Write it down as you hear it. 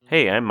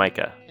Hey, I'm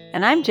Micah.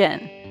 And I'm Jen.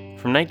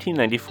 From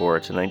 1994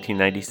 to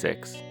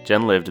 1996,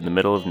 Jen lived in the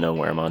middle of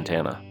nowhere,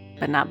 Montana.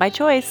 But not by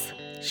choice.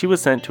 She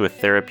was sent to a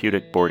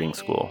therapeutic boarding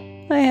school.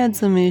 I had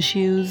some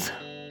issues.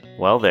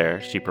 While there,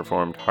 she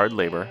performed hard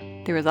labor.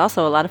 There was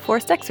also a lot of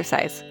forced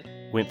exercise.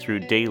 Went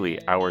through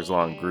daily,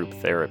 hours-long group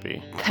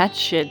therapy. That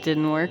shit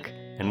didn't work.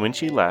 And when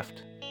she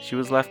left, she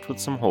was left with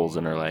some holes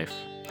in her life.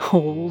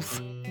 Holes.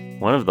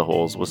 One of the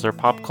holes was her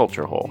pop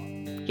culture hole.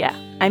 Yeah,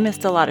 I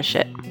missed a lot of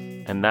shit.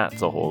 And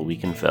that's a hole we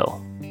can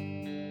fill.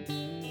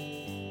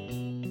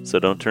 So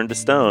don't turn to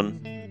stone.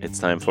 It's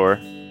time for...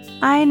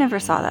 I never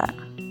saw that.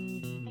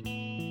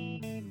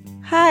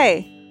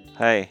 Hi.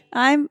 Hi.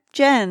 I'm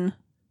Jen.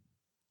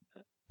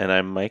 And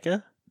I'm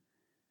Micah?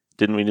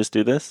 Didn't we just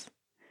do this?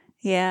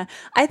 Yeah.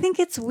 I think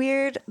it's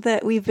weird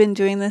that we've been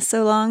doing this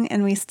so long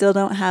and we still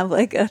don't have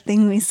like a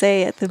thing we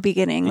say at the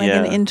beginning, like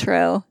an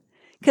intro.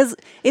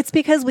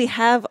 Because we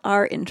have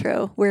our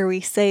intro where we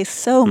say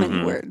so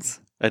many words.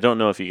 I don't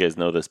know if you guys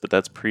know this, but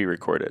that's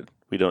pre-recorded.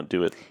 We don't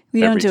do it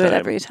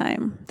every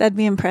time. That'd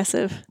be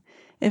impressive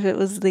if it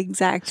was the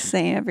exact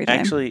same every time.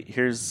 Actually,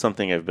 here's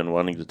something I've been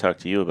wanting to talk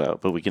to you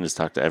about, but we can just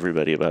talk to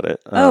everybody about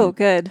it. Oh,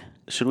 good.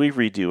 Should we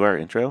redo our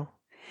intro?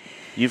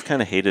 You've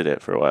kind of hated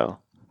it for a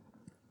while.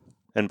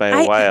 And by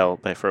a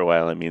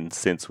while, I mean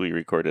since we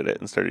recorded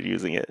it and started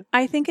using it.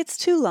 I think it's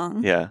too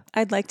long. Yeah.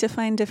 I'd like to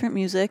find different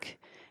music.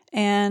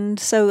 And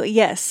so,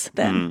 yes,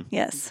 then,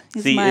 yes.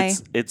 See,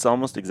 it's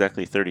almost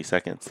exactly 30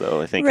 seconds,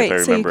 though, I think, right, if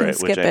I remember it,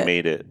 which I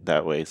made it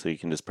that way, so you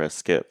can just press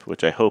skip,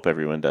 which I hope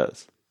everyone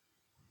does.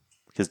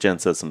 Because Jen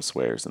says some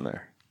swears in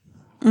there.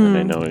 And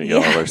I know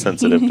y'all are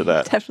sensitive to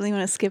that. Definitely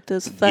want to skip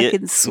those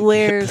fucking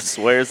swears. Get the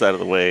swears out of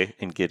the way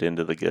and get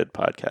into the good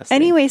podcasting.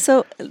 Anyway,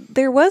 so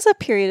there was a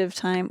period of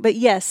time, but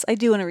yes, I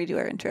do want to redo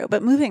our intro.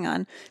 But moving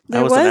on.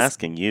 I wasn't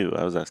asking you.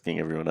 I was asking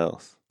everyone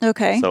else.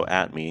 Okay. So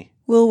at me.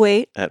 We'll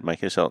wait. At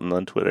Micah Shelton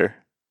on Twitter.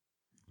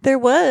 There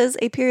was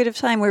a period of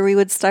time where we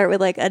would start with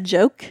like a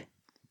joke.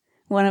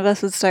 One of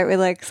us would start with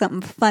like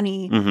something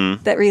funny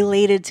that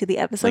related to the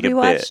episode we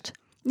watched. Bit.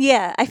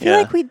 Yeah, I feel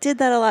like we did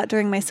that a lot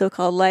during my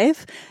so-called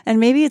life, and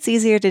maybe it's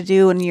easier to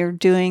do when you're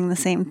doing the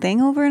same thing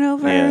over and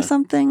over or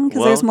something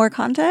because there's more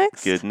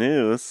context. Good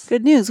news.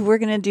 Good news. We're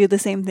going to do the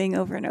same thing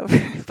over and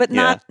over, but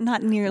not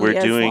nearly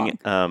as long. We're doing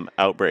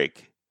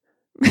Outbreak,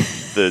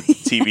 the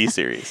TV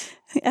series.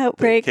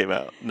 Outbreak came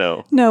out.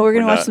 No, we're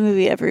going to watch the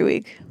movie every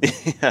week.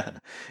 Yeah,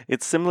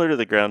 it's similar to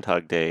the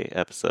Groundhog Day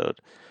episode.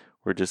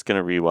 We're just going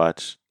to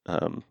rewatch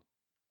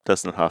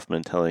Dustin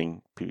Hoffman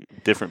telling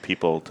different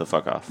people to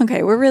fuck off.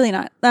 Okay, we're really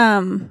not.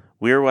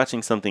 We were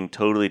watching something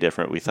totally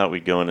different. We thought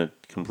we'd go in a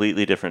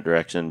completely different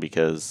direction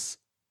because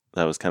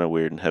that was kind of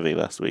weird and heavy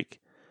last week.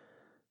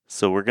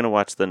 So we're going to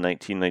watch the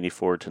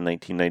 1994 to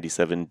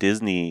 1997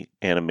 Disney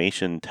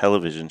animation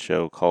television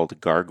show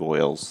called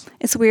Gargoyles.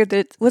 It's weird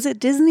that was it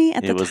Disney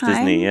at the time? It was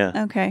Disney, yeah.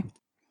 Okay.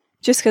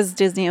 Just because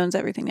Disney owns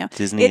everything now.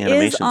 Disney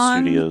Animation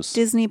Studios.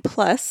 Disney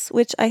Plus,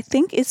 which I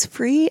think is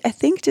free. I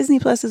think Disney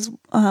Plus is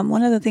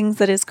one of the things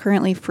that is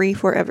currently free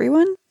for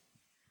everyone.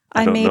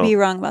 I may be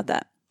wrong about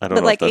that. I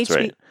don't know if that's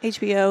right.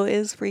 HBO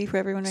is free for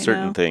everyone right now.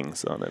 Certain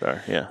things on it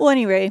are, yeah. Well,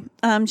 anyway,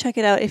 check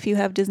it out if you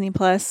have Disney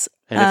Plus.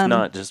 And if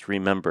not, just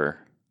remember,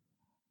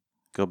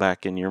 go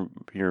back in your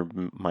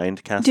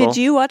mind castle. Did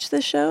you watch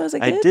this show as a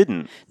kid? I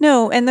didn't.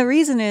 No, and the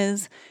reason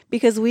is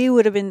because we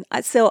would have been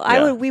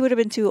we would have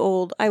been too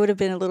old. I would have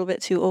been a little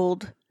bit too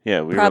old.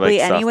 Yeah, we probably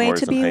were like anyway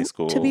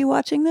to be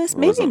watching this.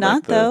 Maybe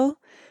not though.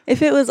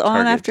 If it was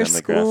on after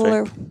school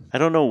or I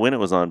don't know when it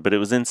was on, but it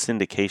was in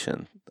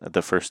syndication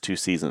the first 2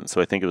 seasons.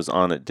 So I think it was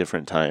on at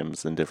different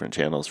times and different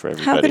channels for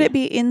everybody. How could it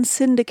be in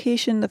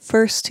syndication the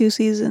first 2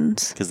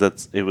 seasons?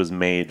 Because it was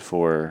made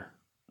for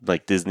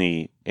like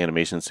Disney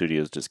Animation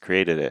Studios just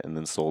created it and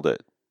then sold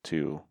it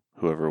to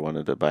whoever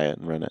wanted to buy it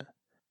and run it.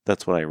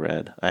 That's what I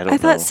read. I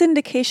thought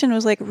syndication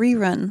was like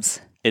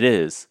reruns. It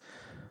is.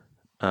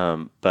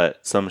 But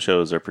some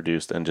shows are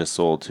produced and just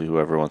sold to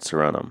whoever wants to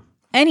run them.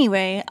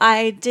 Anyway,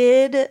 I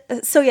did.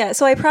 So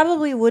I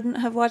probably wouldn't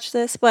have watched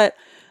this, but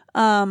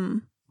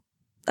fucking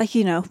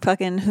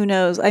who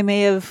knows? I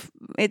may have.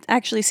 It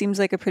actually seems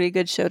like a pretty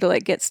good show to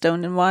like get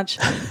stoned and watch,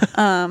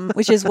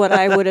 which is what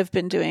I would have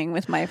been doing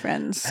with my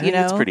friends. I think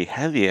it's pretty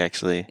heavy,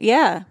 actually.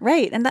 Yeah,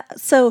 right. And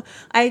so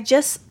I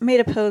just made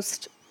a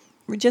post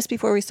just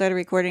before we started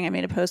recording. I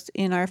made a post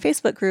in our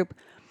Facebook group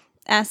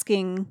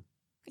asking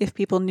if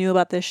people knew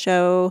about this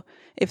show,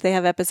 if they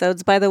have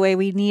episodes. By the way,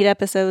 we need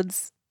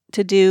episodes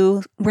to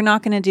do. We're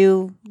not going to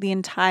do the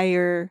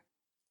entire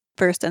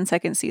first and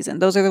second season.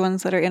 Those are the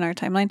ones that are in our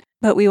timeline.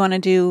 But we want to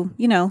do,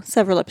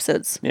 several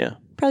episodes. Yeah.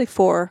 Probably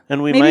 4.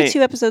 And we maybe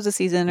 2 episodes a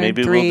season or 3.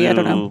 Maybe we'll do I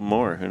don't know.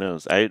 more. Who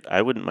knows?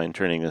 I wouldn't mind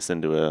turning this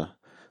into a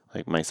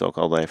like my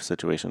so-called life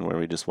situation where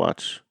we just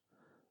watch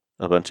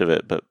a bunch of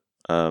it. But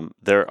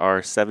there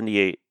are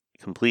 78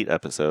 complete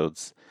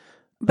episodes.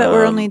 But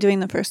we're only doing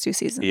the first 2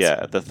 seasons.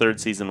 Yeah, the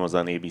 3rd season was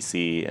on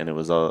ABC, and it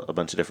was a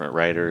bunch of different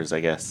writers, I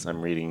guess,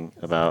 I'm reading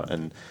about.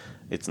 And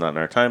It's not in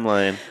our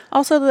timeline.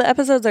 Also, the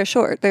episodes are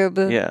short. They're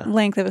the Yeah.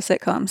 length of a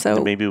sitcom.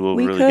 So Maybe we'll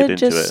we really could get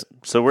into just- it.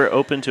 So we're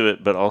open to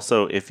it, but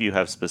also if you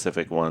have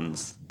specific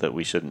ones that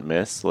we shouldn't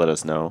miss, let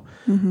us know.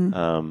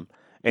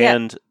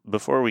 And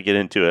before we get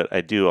into it,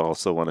 I do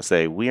also want to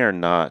say we are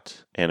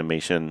not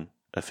animation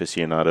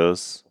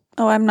aficionados.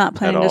 Oh, I'm not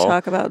planning to all.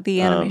 talk about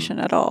the animation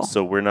at all.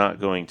 So we're not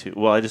going to,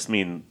 well, I just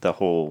mean the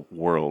whole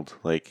world.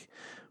 Like,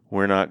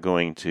 we're not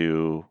going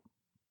to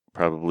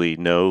probably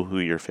know who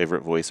your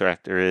favorite voice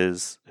actor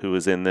is, who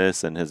is in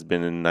this and has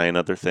been in 9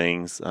 other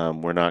things.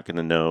 We're not going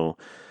to know,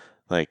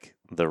 like,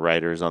 the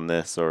writers on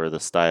this or the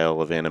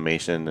style of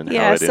animation and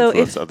how it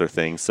influenced other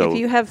things. So if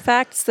you have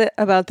facts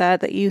about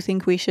that you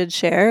think we should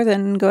share,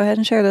 then go ahead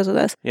and share those with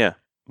us. yeah,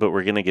 but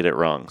we're going to get it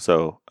wrong.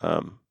 So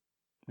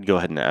go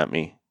ahead and at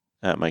me,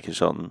 at Micah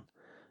Shelton,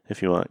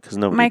 if you want, because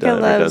nobody Micah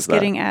ever loves does that.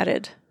 getting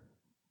added.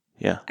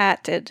 Yeah.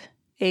 Atted.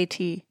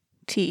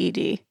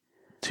 A-T-T-E-D.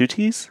 2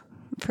 T's?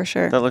 For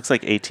sure. That looks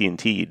like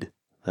AT&T'd.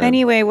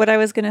 Anyway, what I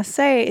was going to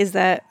say is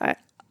that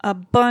a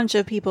bunch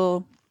of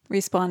people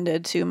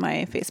responded to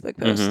my Facebook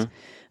post.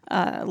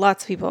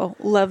 Lots of people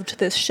loved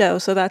this show,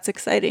 so that's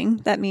exciting.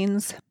 That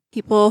means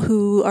people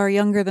who are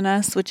younger than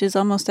us, which is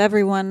almost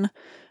everyone.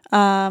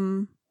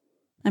 I'm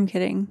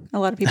kidding. A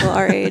lot of people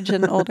our age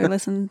and older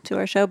listen to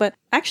our show, but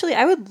actually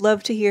I would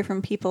love to hear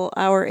from people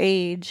our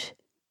age.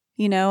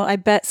 You know, I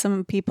bet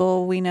some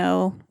people we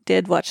know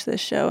did watch this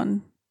show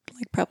and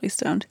probably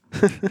stoned.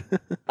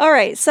 All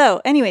right. So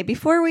anyway,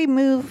 before we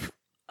move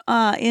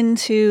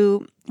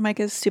into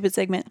Micah's stupid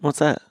segment, what's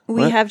that?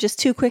 We have just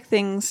 2 quick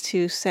things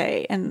to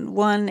say. And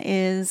one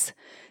is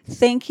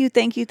thank you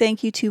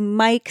to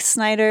Mike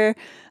Snyder,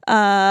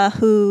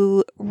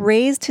 who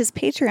raised his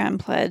Patreon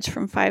pledge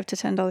from $5 to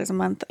 $10 a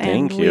month. And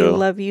Thank you. We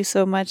love you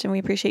so much and we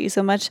appreciate you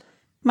so much.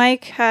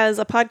 Mike has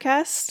a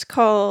podcast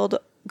called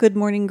Good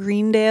Morning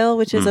Greendale,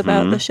 which is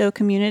about the show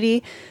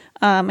Community.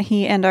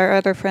 He and our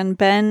other friend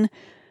Ben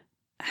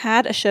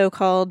had a show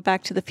called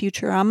Back to the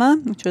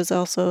Futurama, which was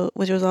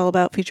all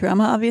about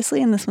Futurama,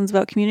 obviously, and this one's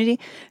about Community.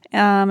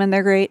 And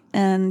they're great,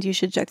 and you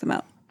should check them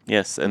out.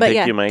 Yes, and But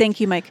thank you, Mike. Thank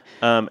you, Mike.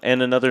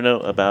 And another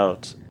note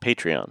about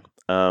Patreon.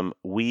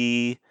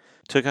 We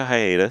took a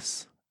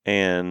hiatus,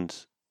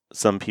 and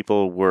some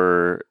people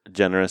were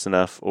generous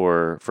enough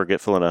or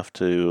forgetful enough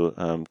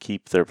to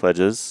keep their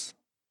pledges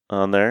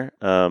on there,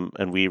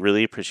 and we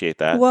really appreciate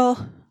that.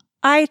 Well,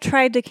 I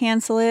tried to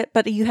cancel it,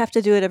 but you have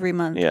to do it every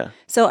month. Yeah.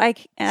 So I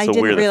So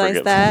didn't we're the realize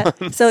forgetful that.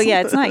 ones. So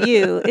yeah, it's not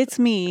you. It's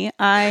me.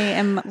 I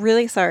am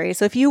really sorry.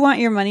 So if you want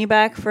your money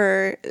back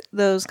for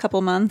those couple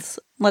months,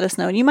 let us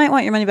know. And you might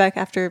want your money back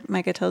after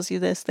Micah tells you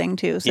this thing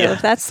too. So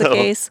if that's the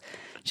case,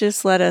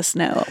 just let us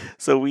know.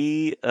 So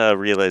we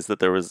realized that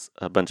there was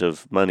a bunch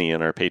of money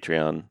in our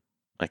Patreon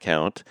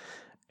account,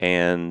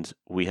 and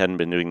we hadn't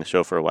been doing the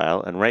show for a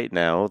while. And right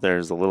now,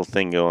 there's a little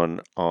thing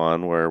going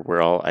on where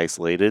we're all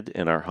isolated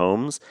in our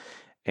homes.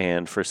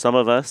 And for some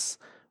of us,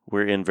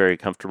 we're in very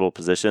comfortable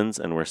positions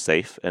and we're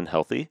safe and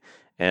healthy.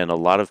 And a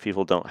lot of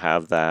people don't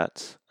have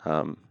that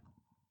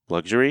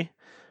luxury.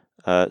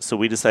 So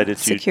we decided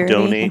to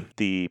donate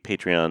the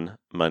Patreon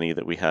money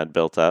that we had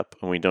built up,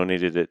 and we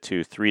donated it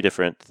to 3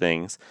 different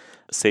things.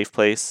 Safe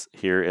Place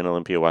here in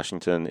Olympia,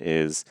 Washington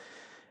is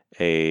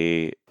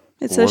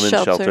It's women's a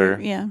shelter.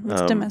 Yeah,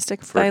 it's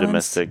domestic for violence.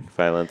 domestic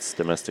violence,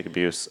 domestic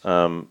abuse,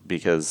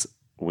 because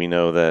we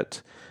know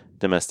that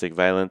domestic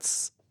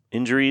violence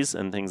injuries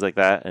and things like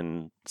that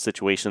and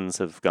situations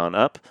have gone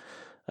up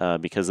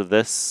because of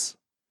this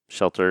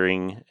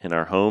sheltering in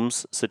our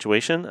homes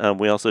situation.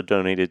 We also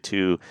donated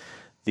to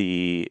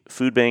the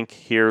food bank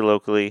here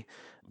locally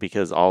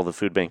because all the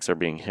food banks are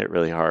being hit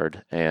really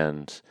hard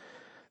and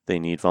they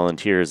need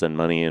volunteers and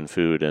money and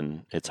food,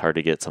 and it's hard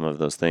to get some of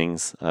those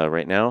things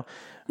right now.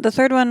 The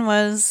third one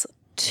was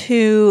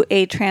to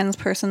a trans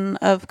person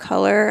of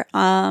color,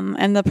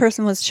 and the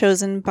person was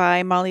chosen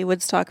by Molly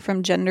Woodstock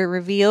from Gender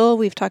Reveal.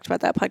 We've talked about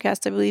that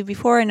podcast, I believe,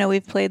 before. I know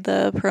we've played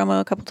the promo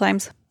a couple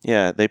times.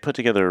 Yeah, they put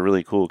together a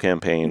really cool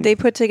campaign. They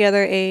put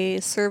together a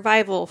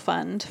survival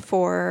fund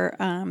for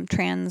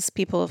trans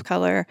people of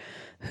color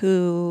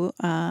who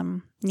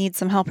need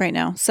some help right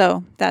now.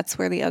 So that's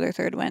where the other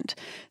third went.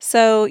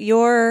 So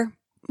your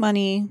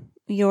money,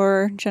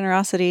 your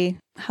generosity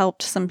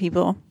helped some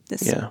people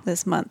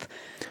this month.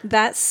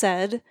 That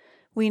said,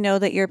 we know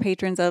that you're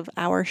patrons of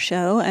our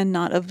show and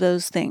not of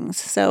those things.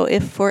 So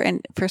if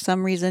for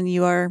some reason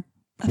you are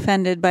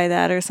offended by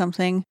that or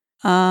something,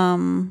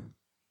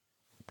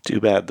 too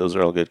bad. Those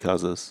are all good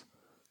causes.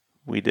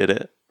 We did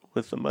it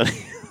with the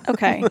money.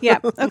 Okay. Yeah.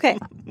 Okay.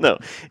 No.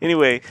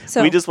 Anyway,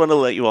 we just want to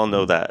let you all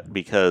know that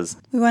because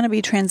we want to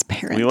be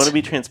transparent. We want to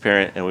be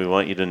transparent, and we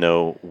want you to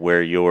know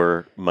where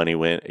your money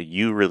went.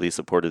 You really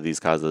supported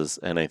these causes,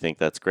 and I think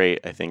that's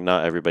great. I think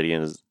not everybody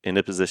is in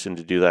a position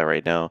to do that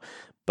right now,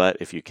 but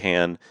if you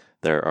can,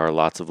 there are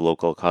lots of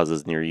local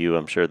causes near you,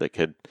 I'm sure, that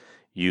could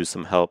use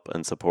some help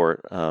and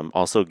support.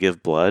 Also,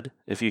 give blood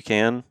if you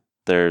can.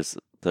 There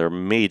are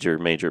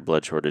major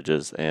blood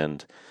shortages,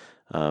 and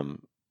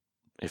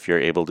if you're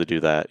able to do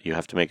that. You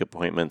have to make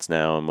appointments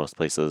now in most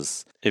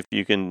places. If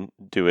you can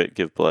do it,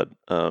 give blood.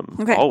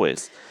 Okay.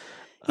 Always.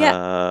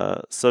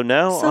 So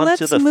now So on let's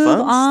to the move fun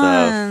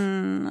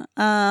stuff.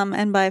 on.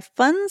 And by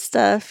fun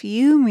stuff,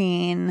 you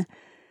mean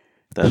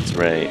That's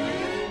right.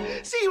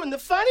 See you in the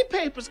funny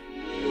papers.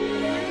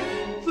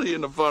 See you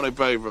in the funny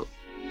paper.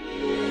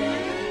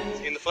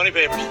 See you in the funny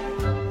papers.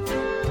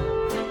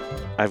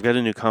 I've got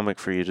a new comic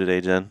for you today,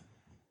 Jen.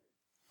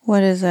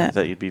 what is I it?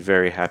 thought you'd be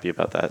very happy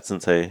about that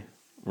since I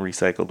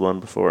recycled one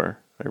before.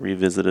 I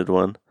revisited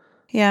one.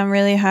 Yeah, I'm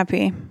really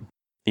happy.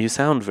 You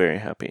sound very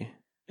happy.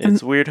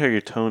 It's weird how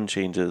your tone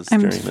changes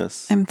during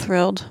this. I'm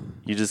thrilled.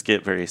 You just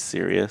get very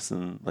serious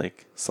and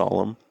like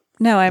solemn.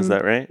 No, Is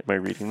that right? Am I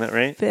reading that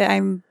right?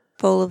 I'm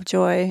full of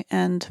joy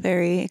and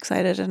very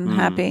excited and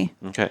happy.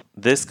 Okay.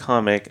 This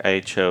comic I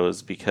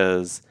chose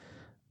because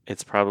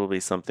it's probably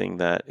something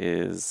that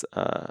is,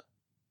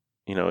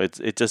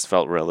 it just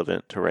felt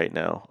relevant to right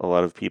now. A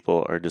lot of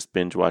people are just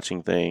binge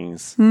watching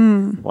things,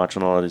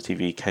 watching a lot of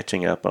TV,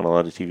 catching up on a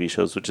lot of TV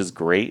shows, which is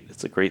great.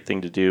 It's a great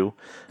thing to do.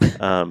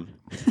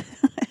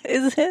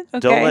 Is it? Okay.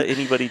 Don't let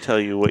anybody tell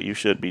you what you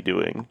should be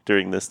doing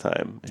during this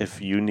time. If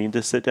you need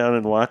to sit down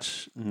and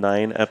watch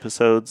 9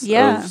 episodes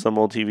of some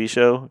old TV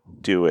show,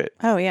 do it.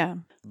 Oh, yeah.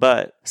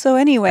 But So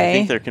anyway. I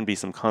think there can be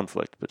some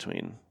conflict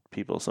between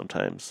people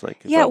sometimes. Like,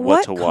 yeah, about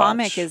what to watch.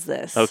 comic is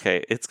this?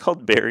 Okay, it's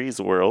called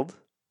Barry's World.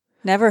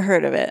 Never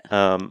heard of it.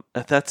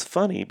 That's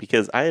funny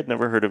because I had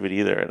never heard of it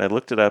either. And I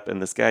looked it up, and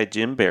this guy,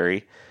 Jim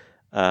Barry.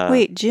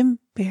 Wait, Jim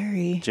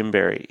Barry. Jim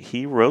Barry.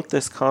 He wrote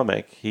this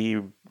comic. He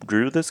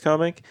drew this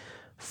comic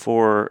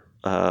for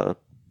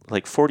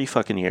like 40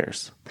 fucking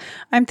years.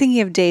 I'm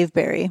thinking of Dave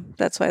Barry.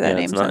 That's why that Yeah,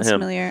 name it's not sounds him.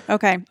 familiar.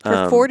 Okay.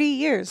 For 40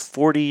 years.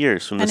 40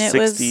 years from the And it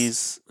was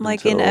 60s.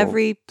 like in until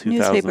every 2000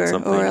 newspaper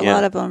something. or a Yeah.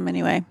 lot of them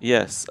anyway.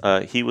 Yes.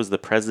 He was the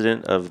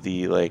president of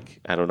the,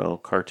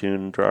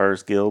 Cartoon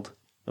Drawers Guild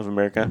of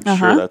America. I'm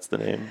sure that's the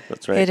name.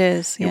 That's right. It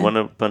is. He Yeah. won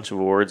a bunch of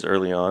awards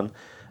early on.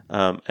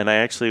 And I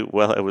actually,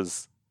 while I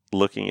was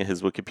looking at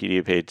his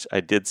Wikipedia page, I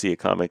did see a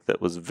comic that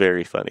was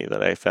very funny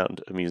that I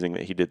found amusing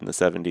that he did in the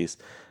 70s.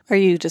 Are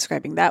you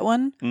describing that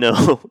one?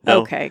 No.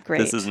 Okay, great.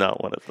 This is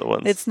not one of the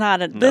ones. It's not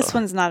this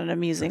one's not an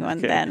amusing one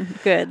Okay. then.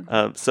 Good.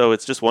 So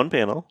it's just one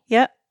panel.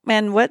 Yep.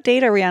 And what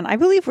date are we on? I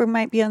believe we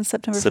might be on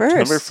September 1st.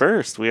 September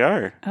 1st, we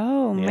are.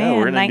 Oh, Yeah, man.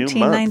 we're in a new month.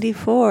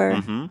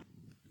 1994.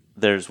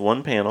 There's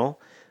one panel.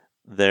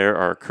 There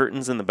are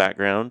curtains in the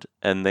background,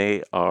 and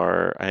they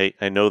are,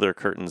 I know they're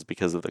curtains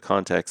because of the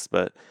context,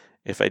 but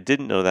if I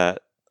didn't know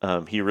that,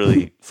 he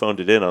really phoned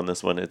it in on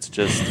this one. It's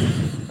just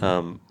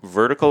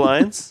vertical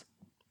lines,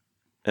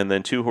 and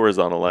then 2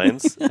 horizontal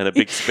lines, and a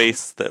big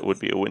space that would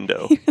be a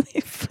window. They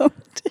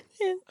phoned it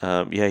in.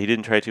 Yeah, he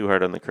didn't try too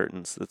hard on the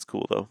curtains. That's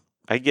cool, though.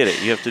 I get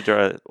it. You have to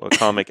draw a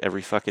comic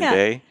every fucking Yeah.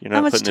 day. You're How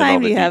not much putting in all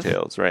time the do you have?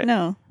 details, right?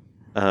 No.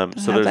 So have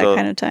there's that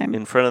kind of time.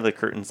 in front of the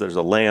curtains, there's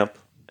a lamp,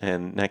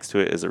 and next to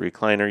it is a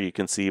recliner. You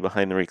can see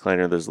behind the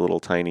recliner, there's a little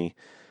tiny,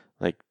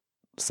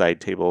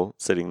 side table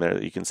sitting there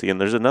that you can see. And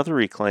there's another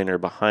recliner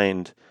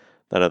behind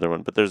that other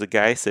one, but there's a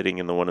guy sitting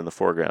in the one in the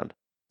foreground.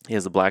 He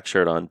has a black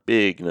shirt on,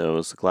 big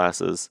nose,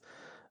 glasses,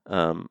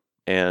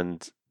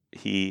 and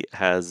he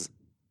has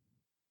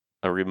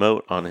a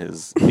remote on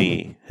his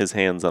knee, his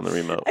hands on the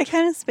remote. I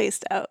kind of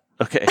spaced out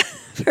Okay,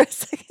 for a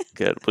second.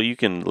 good. Well, you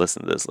can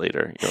listen to this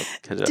later. You'll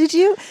catch up. Did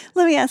you?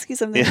 Let me ask you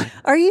something. Yeah.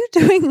 Are you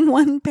doing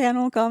one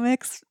panel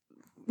comics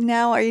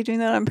now? Are you doing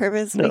that on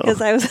purpose? No. Because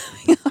I was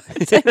having a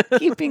hard time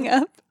keeping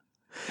up.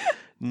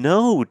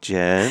 No,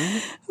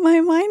 Jen.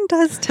 My mind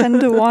does tend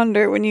to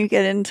wander when you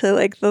get into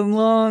the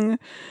long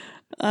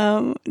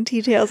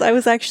details. I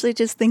was actually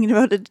just thinking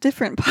about a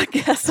different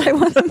podcast I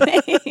want to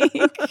make.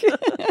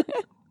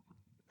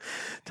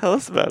 Tell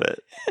us about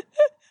it.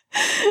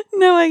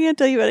 No, I can't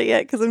tell you about it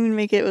yet because I'm going to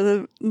make it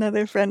with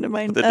another friend of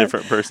mine. With a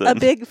different person. A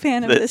big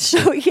fan of this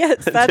show.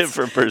 Yes, A that's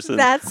different person.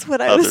 That's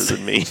what I other was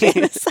than me.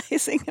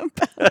 fantasizing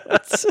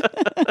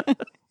about.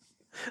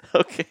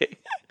 Okay.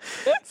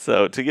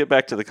 So to get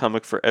back to the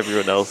comic for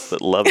everyone else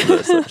that loves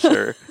this, I'm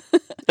sure.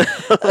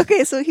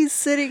 Okay, so he's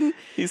sitting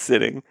He's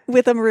sitting.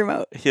 with a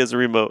remote. He has a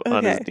remote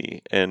on his Okay.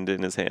 knee and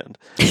in his hand.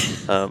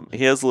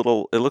 He has it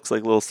looks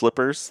like little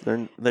slippers.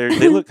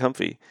 They look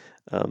comfy.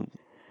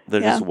 They're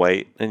Yeah. just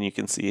white, and you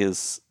can see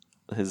his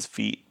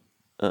feet.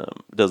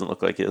 Doesn't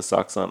look like he has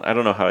socks on. I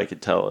don't know how I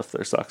could tell if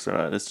they're socks or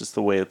not. It's just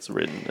the way it's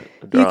written.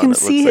 You can it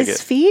see looks his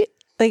like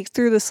feet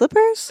through the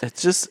slippers.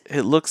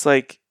 it looks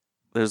like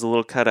there's a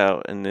little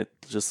cutout, and it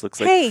just looks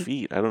like Hey,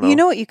 feet. I don't know. You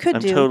know what you could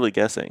I'm do? totally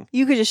guessing.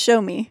 You could just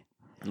show me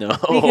No,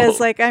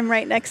 because I'm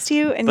right next to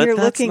you and but you're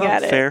that's looking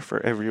not at fair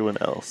for everyone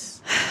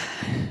else.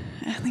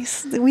 it. At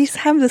least we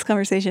have this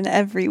conversation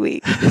every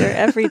week or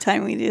every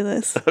time we do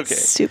this Okay.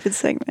 stupid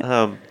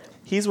segment.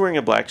 He's wearing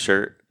a black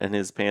shirt, and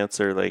his pants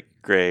are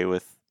gray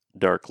with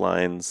dark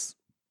lines,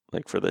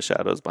 for the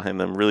shadows behind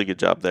them. Really good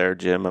job there,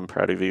 Jim. I'm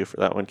proud of you for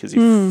that one because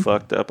you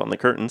fucked up on the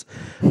curtains.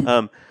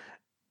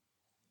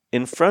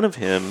 In front of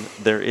him,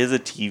 there is a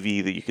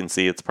TV that you can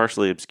see. It's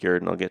partially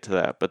obscured, and I'll get to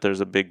that. But there's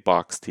a big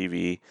box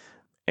TV,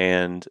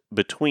 and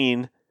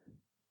between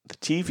the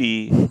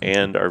TV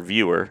and our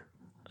viewer,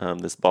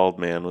 this bald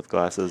man with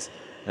glasses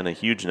and a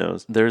huge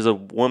nose. There's a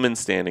woman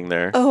standing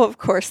there. Oh, of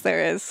course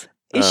there is.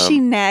 Is she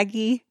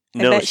Naggy?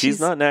 No, she's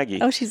not Naggy.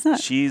 Oh, she's not.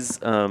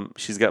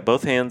 She's got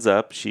both hands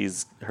up.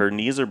 Her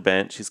knees are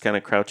bent. She's kind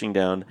of crouching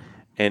down,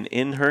 and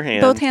in her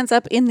hand, both hands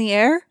up in the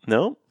air.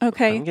 No.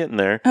 Okay. I'm getting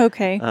there.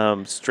 Okay.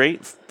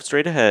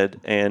 Straight ahead,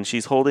 and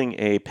she's holding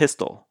a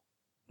pistol.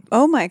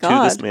 Oh my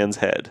God. To this man's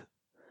head.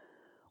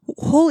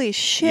 Holy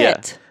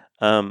shit.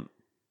 Yeah.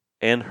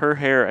 And her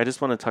hair. I just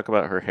want to talk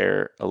about her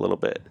hair a little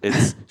bit.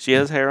 She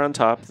has hair on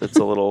top that's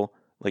a little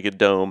like a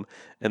dome,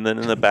 and then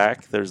in the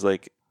back there's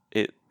like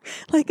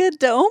a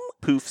dome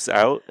poofs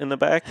out in the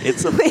back.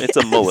 It's a Wait,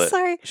 mullet. I'm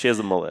sorry. She has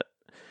a mullet.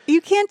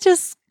 You can't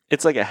just.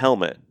 It's like a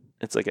helmet.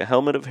 It's like a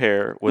helmet of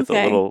hair with a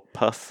little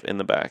puff in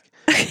the back.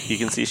 You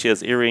can see she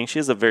has earrings. She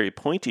has a very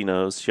pointy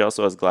nose. She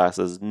also has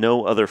glasses.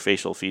 No other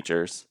facial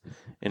features.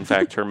 In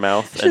fact, her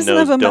mouth and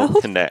nose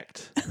don't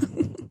connect.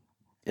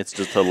 It's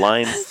just a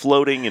line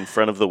floating in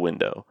front of the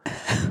window.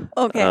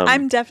 Okay,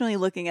 I'm definitely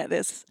looking at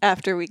this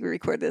after we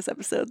record this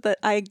episode. That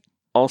I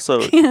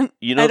also, can't.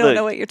 You know, I don't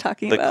know what you're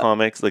talking about. The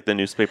comics, like the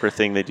newspaper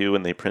thing they do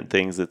when they print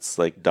things, it's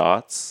like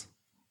dots.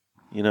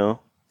 You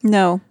know?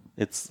 No.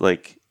 It's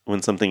like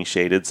when something's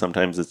shaded,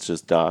 sometimes it's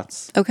just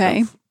dots.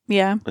 Okay.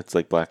 Yeah. It's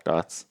like black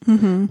dots.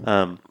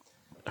 Mm-hmm.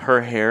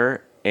 Her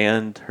hair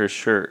and her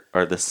shirt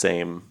are the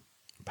same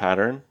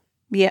pattern.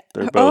 Yeah.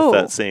 They're both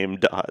that same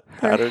dot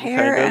pattern. Her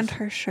hair kind of. and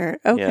her shirt.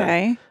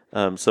 Okay.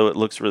 Yeah. So it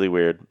looks really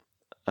weird.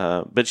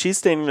 But she's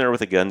standing there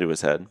with a gun to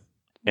his head.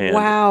 And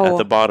wow. At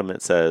the bottom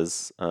it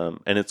says, and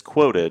it's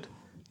quoted,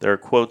 there are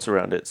quotes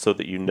around it so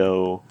that you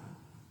know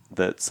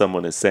that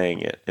someone is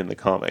saying it in the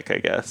comic, I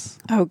guess.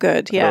 Oh,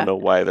 good. Yeah. I don't know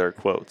why there are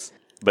quotes.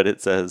 But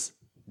it says,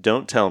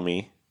 "Don't tell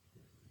me,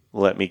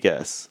 let me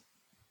guess.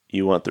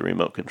 You want the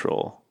remote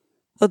control."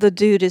 Oh, the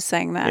dude is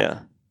saying that. Yeah.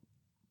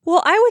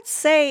 Well, I would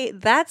say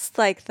that's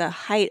like the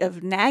height of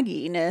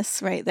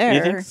nagginess right there.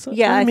 You think so?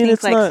 Yeah, I mean, think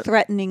it's like not,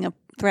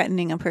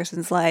 threatening a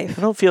person's life.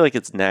 I don't feel like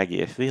it's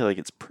naggy. I feel like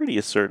it's pretty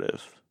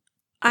assertive.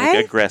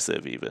 Like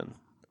aggressive even.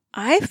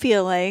 I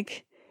feel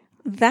like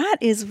that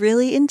is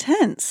really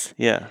intense.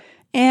 Yeah.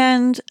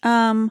 And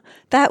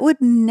that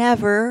would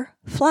never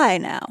fly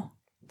now.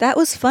 That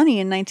was funny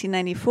in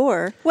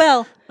 1994.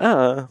 Well, I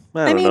don't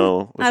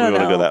know if we want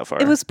to go that far.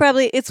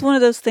 It's one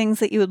of those things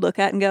that you would look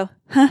at and go,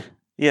 huh?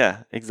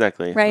 Yeah,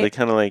 exactly. Right. They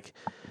kind of like,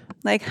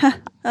 huh?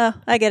 Oh,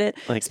 I get it.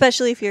 Like,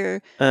 especially if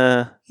you're,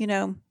 you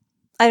know,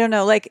 I don't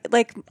know, like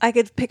I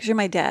could picture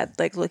my dad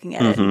like looking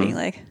at it and being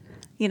like,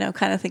 you know,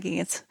 kind of thinking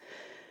it's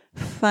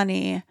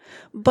funny,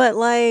 but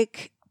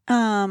like,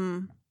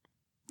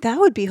 that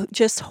would be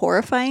just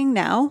horrifying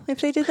now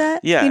if they did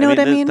that. Yeah, you know what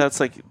I mean? That's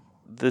like,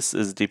 this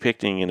is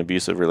depicting an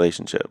abusive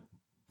relationship.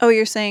 Oh,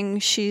 you're saying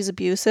she's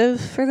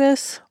abusive for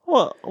this?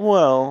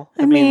 Well,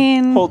 I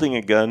mean, holding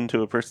a gun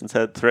to a person's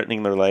head,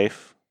 threatening their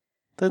life.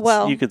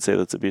 You could say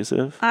that's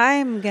abusive.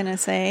 I'm going to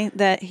say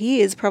that he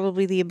is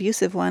probably the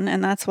abusive one,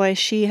 and that's why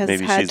she has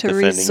maybe had she's to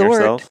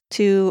resort herself.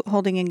 to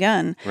holding a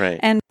gun. Right.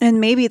 And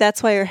maybe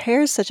that's why her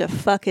hair is such a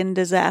fucking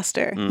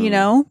disaster, you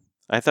know?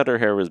 I thought her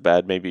hair was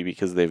bad maybe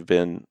because they've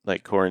been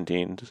like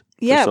quarantined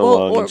for so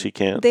long and she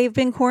can't. They've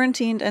been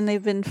quarantined and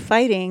they've been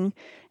fighting,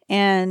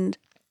 and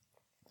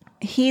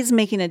he's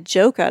making a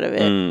joke out of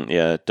it.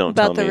 Yeah, don't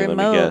about tell me, the remote.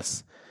 let me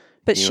guess.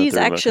 But she's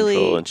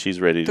actually and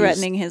she's ready to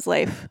threatening his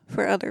life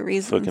for other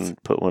reasons. Fucking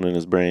put one in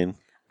his brain.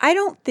 I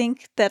don't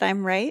think that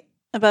I'm right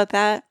about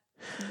that.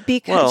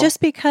 Because it's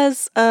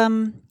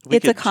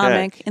a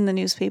comic in the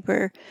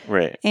newspaper.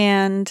 Right.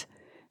 And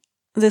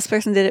this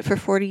person did it for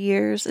 40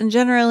 years. And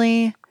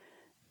generally,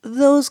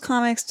 those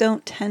comics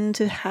don't tend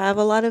to have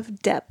a lot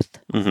of depth.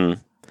 Mm-hmm.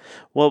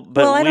 Well,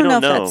 but I we don't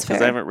don't know know if that's because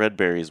fair. I haven't read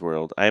Barry's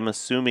World. I'm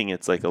assuming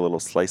it's like a little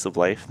slice of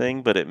life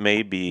thing, but it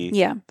may be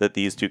that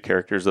these two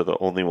characters are the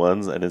only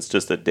ones, and it's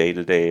just a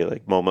day-to-day,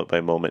 like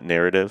moment-by-moment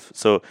narrative.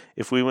 So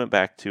if we went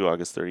back to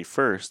August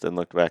 31st and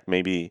looked back,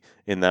 maybe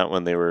in that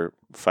one they were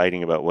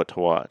fighting about what to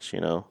watch,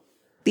 you know?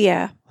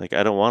 Yeah. Like,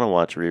 I don't want to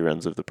watch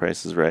reruns of The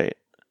Price is Right.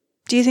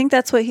 Do you think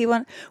that's what he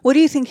wanted? What do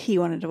you think he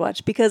wanted to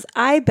watch? Because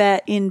I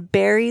bet in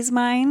Barry's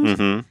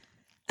mind,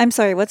 I'm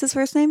sorry, what's his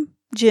first name?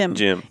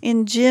 Jim.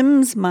 In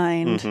Jim's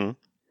mind,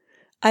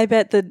 I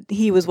bet that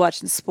he was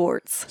watching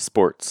sports.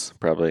 Sports,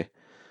 probably.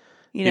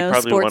 You know,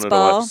 probably sports wanted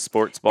ball. to watch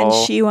sports ball.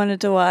 And she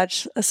wanted to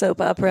watch a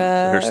soap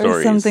opera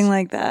or something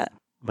like that.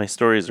 My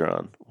stories are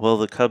on. Well,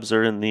 the Cubs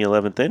are in the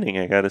 11th inning.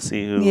 I got to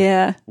see who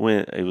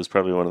win. It was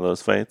probably one of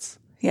those fights.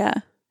 Yeah.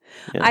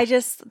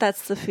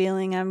 That's the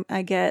feeling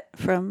I get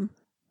from...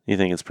 You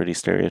think it's pretty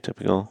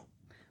stereotypical?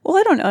 Well,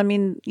 I don't know. I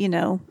mean, you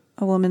know,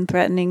 a woman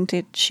threatening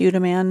to shoot a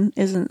man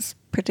isn't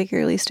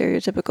particularly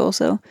stereotypical,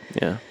 so...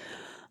 Yeah.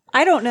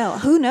 I don't know.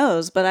 Who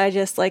knows? But I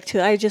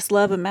just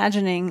love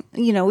imagining,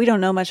 you know, we don't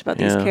know much about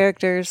these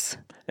characters.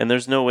 And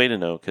there's no way to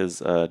know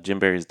because Jim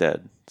Barry's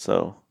dead.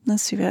 So...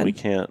 That's too bad. We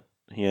can't...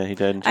 Yeah, he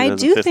died in 2015. I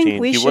do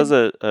think he was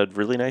a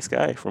really nice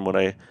guy from what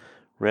I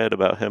read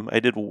about him. I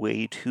did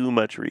way too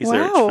much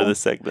research for this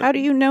segment. How do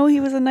you know he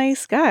was a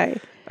nice guy?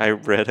 I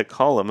read a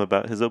column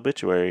about his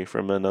obituary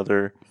from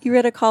another... You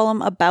read a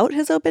column about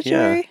his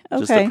obituary? Yeah,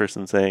 just a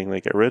person saying,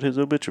 like, I read his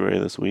obituary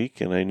this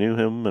week, and I knew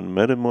him and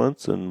met him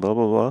once, and blah,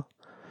 blah, blah.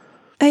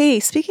 Hey,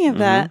 speaking of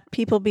that,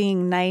 people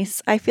being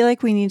nice, I feel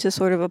like we need to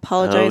sort of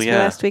apologize for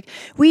last week.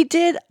 We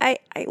did,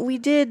 we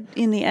did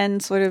in the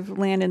end sort of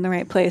land in the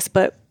right place,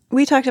 but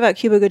we talked about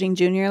Cuba Gooding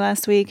Jr.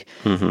 last week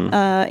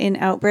in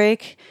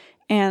Outbreak,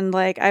 and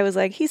like I was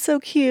like, he's so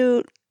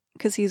cute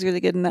because he's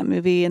really good in that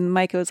movie, and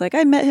Micah was like,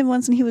 I met him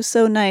once and he was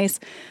so nice,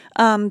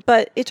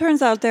 but it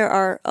turns out there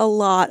are a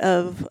lot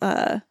of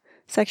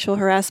sexual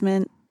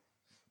harassment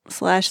 /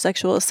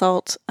 sexual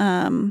assault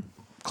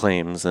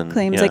claims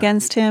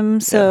against him.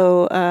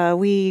 So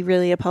we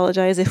really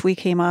apologize if we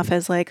came off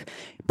as like,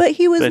 but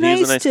he was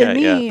nice to guy.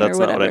 me. Yeah, that's or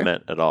not whatever. what I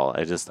meant at all.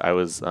 I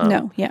was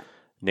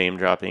name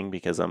dropping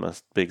because I'm a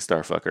big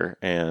star fucker,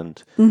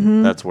 and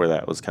that's where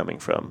that was coming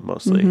from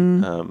mostly.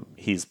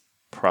 He's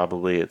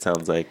probably, it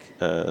sounds like,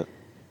 a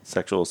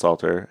sexual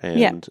assaulter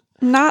and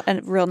not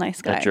a real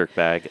nice guy. A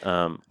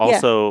jerkbag.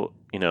 Also,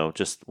 you know,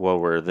 just while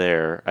we're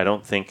there, I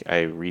don't think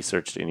I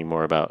researched any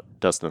more about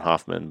Dustin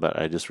Hoffman, but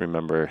I just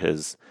remember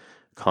his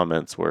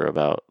comments were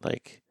about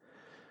like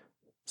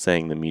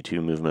saying the Me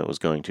Too movement was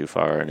going too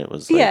far, and it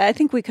was like, I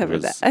think we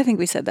covered that. I think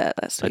we said that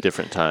last week. A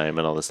different time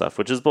and all this stuff,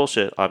 which is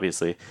bullshit,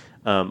 obviously.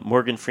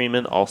 Morgan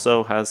Freeman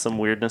also has some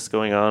weirdness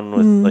going on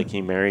with like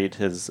he married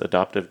his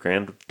adoptive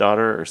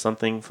granddaughter or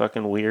something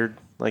fucking weird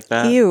like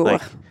that. Ew.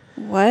 Like,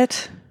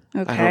 what?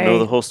 Okay. I don't know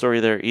the whole story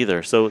there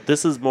either. So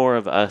this is more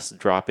of us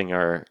dropping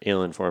our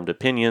ill-informed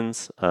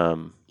opinions.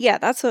 Yeah,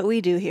 that's what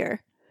we do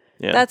here.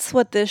 Yeah. That's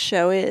what this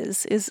show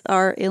is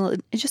our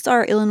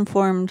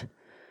ill-informed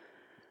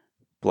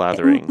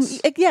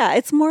blatherings. Yeah,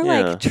 it's more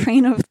like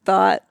train of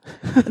thought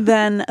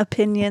than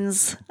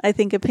opinions. I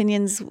think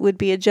opinions would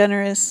be a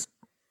generous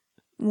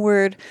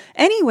word.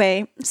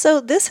 Anyway, so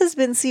this has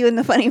been See You in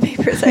the Funny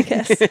Papers, I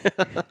guess.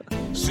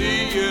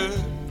 See you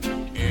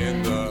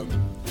in the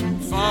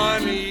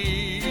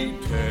funny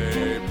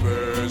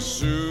papers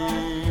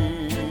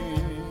soon.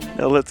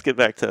 Now let's get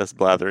back to us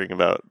blathering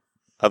about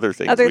other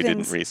things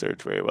didn't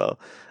research very well.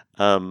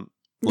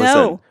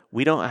 Listen,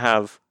 we don't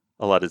have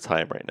a lot of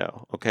time right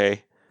now,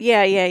 okay?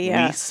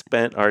 Yeah. We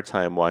spent our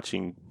time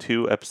watching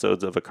 2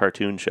 episodes of a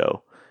cartoon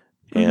show.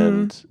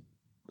 And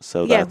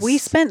so that's... we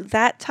spent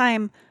that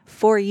time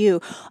for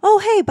you. Oh,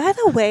 hey, by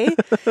the way,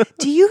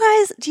 do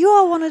you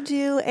all want to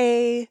do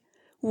a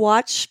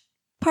watch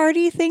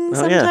party thing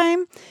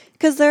sometime?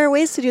 Because there are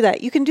ways to do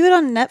that. You can do it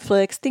on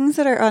Netflix. Things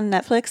that are on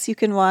Netflix, you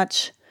can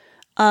watch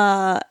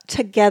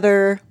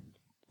together.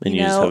 And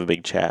you just have a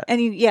big chat.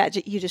 And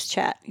you just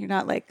chat. You're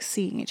not like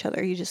seeing each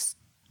other. You just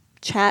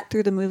chat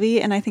through the movie.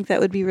 And I think that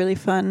would be really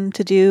fun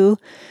to do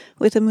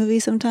with a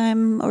movie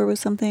sometime or with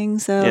something.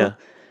 So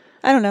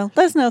I don't know.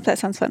 Let us know if that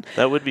sounds fun.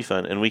 That would be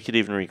fun. And we could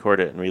even record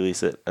it and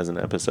release it as an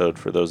episode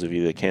for those of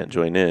you that can't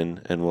join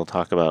in. And we'll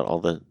talk about all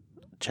the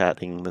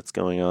chatting that's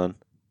going on.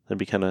 That'd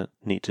be kind of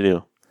neat to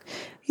do.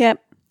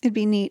 Yep. It'd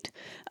be neat.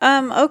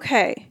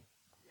 Okay.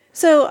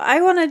 So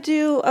I want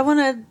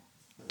to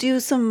do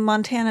some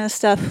Montana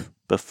stuff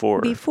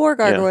before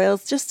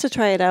Gargoyles, just to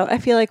try it out. I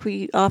feel like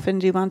we often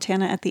do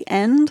Montana at the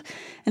end,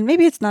 and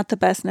maybe it's not the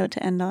best note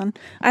to end on.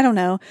 I don't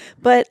know.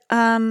 But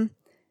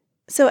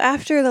so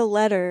after the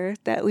letter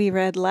that we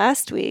read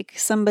last week,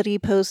 somebody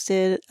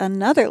posted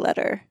another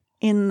letter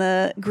in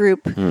the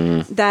group,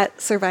 that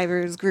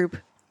survivors group.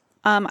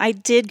 I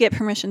did get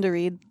permission to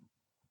read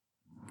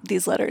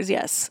these letters,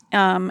 yes.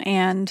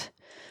 And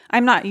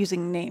I'm not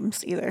using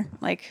names either.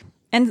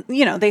 And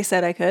they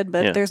said I could,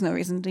 but there's no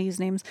reason to use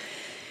names.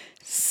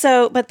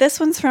 So, but this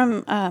one's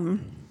from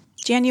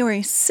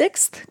January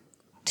 6th,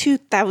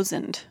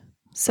 2000.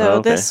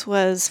 So this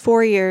was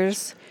 4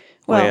 years.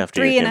 Well,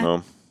 after you came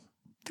home.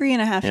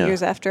 3.5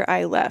 years after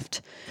I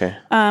left. Okay.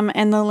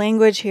 And the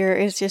language here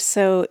is just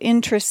so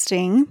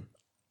interesting.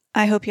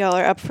 I hope y'all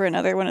are up for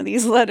another one of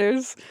these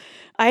letters.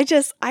 I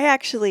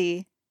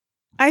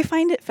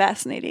find it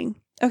fascinating.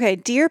 Okay,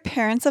 dear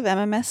parents of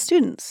MMS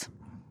students.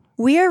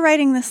 We are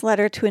writing this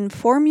letter to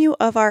inform you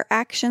of our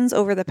actions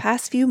over the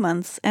past few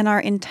months and our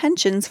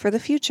intentions for the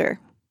future.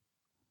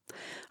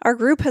 Our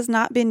group has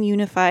not been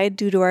unified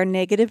due to our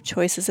negative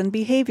choices and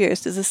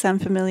behaviors. Does this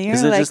sound familiar?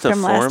 Is it just a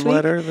form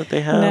letter that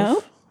they have?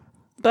 No,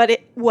 but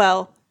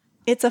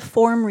it's a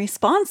form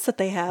response that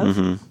they have.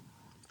 Mm-hmm.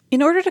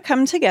 In order to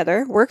come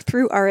together, work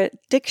through our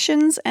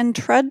addictions and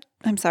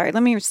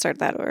let me start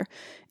that over.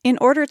 In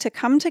order to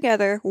come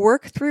together,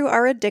 work through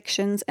our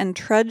addictions and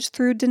trudge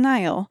through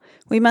denial,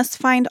 we must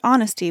find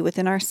honesty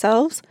within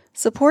ourselves,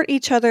 support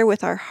each other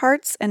with our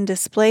hearts, and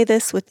display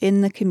this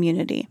within the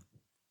community.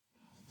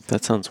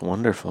 That sounds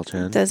wonderful,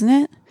 Jen. Doesn't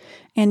it?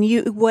 And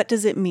what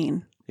does it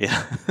mean?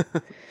 Yeah.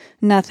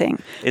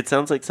 Nothing. It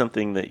sounds like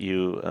something that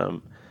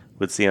you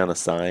would see on a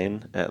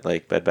sign at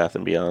like Bed Bath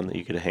 & Beyond that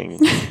you could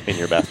hang in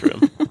your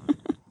bathroom.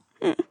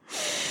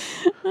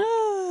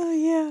 Oh,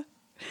 yeah.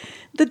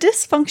 The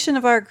dysfunction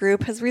of our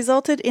group has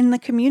resulted in the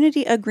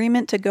community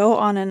agreement to go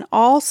on an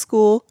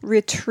all-school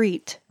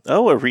retreat.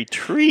 Oh, a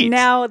retreat.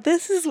 Now,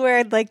 this is where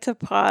I'd like to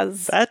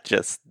pause. That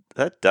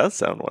does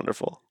sound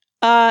wonderful.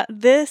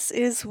 This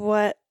is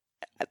what...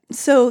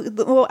 So,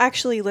 well,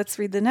 actually, let's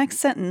read the next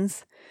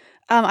sentence.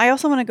 I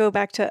also want to go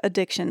back to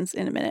addictions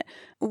in a minute.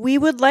 We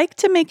would like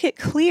to make it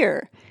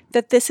clear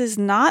that this is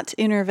not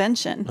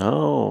intervention.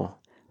 Oh.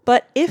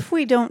 But if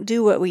we don't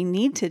do what we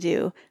need to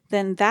do,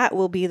 then that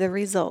will be the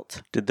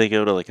result. Did they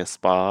go to like a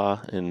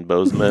spa in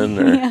Bozeman?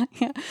 Or?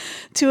 Yeah.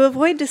 To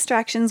avoid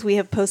distractions, we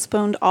have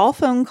postponed all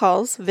phone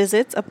calls,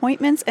 visits,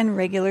 appointments, and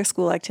regular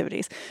school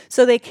activities.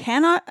 So they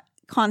cannot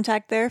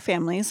contact their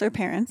families or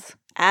parents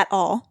at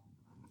all.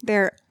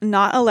 They're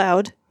not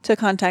allowed to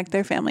contact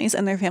their families,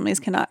 and their families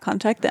cannot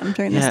contact them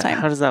during this time.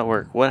 How does that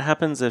work? What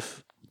happens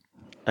if...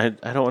 I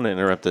don't want to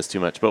interrupt this too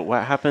much, but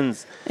what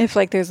happens if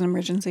there's an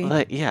emergency?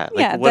 what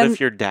then, if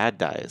your dad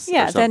dies?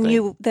 Yeah, or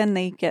something? then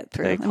they get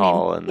through. They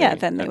call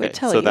then they would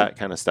tell you. So that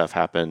kind of stuff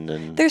happened,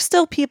 and there's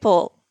still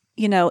people,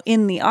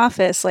 in the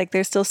office. Like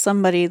there's still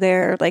somebody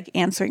there, like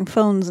answering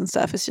phones and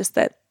stuff. It's just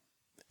that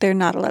they're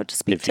not allowed to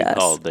speak to us. If you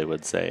called, they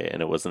would say,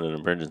 and it wasn't an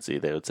emergency,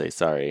 they would say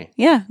sorry.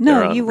 Yeah,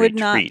 no, you would retreat.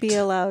 not be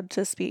allowed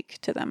to speak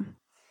to them,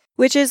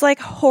 which is like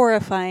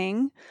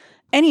horrifying.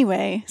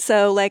 Anyway,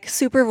 so like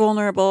super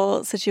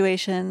vulnerable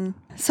situation.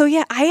 So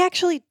yeah, I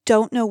actually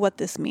don't know what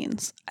this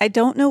means. I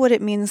don't know what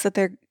it means that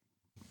they're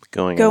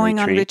going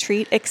on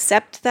retreat,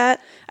 except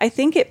that I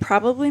think it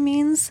probably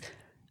means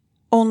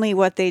only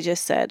what they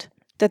just said,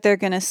 that they're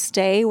going to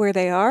stay where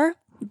they are,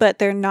 but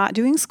they're not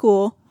doing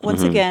school.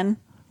 Once again,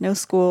 no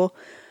school.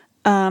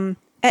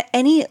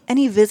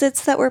 Any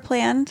visits that were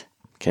planned?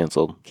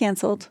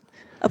 Canceled.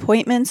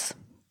 Appointments,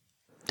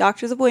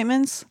 doctor's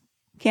appointments,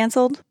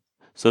 canceled.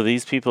 So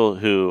these people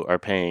who are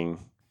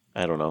paying,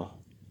 I don't know,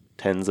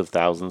 tens of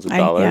thousands of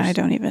dollars I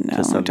don't even know.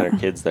 to send their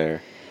kids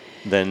there,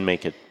 then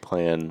make a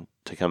plan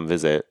to come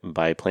visit,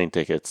 buy plane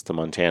tickets to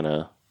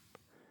Montana.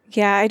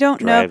 Yeah, I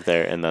don't know. Drive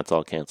there, and that's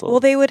all canceled.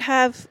 Well, they would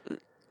have...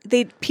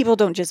 people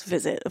don't just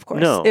visit, of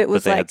course. No, it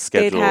was but like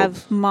they'd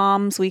have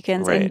mom's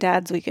weekends and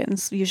dad's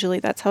weekends. Usually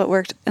that's how it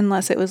worked,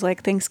 unless it was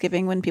like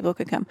Thanksgiving when people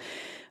could come.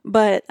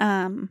 But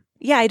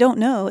yeah, I don't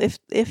know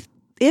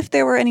if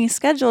there were any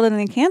scheduled and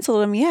they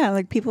canceled them. Yeah,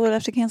 like people would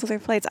have to cancel their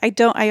flights.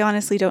 I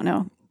honestly don't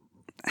know.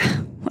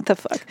 What the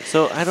fuck?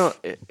 So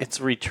it's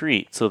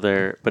retreat.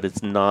 But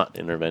it's not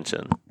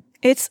intervention.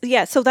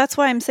 So that's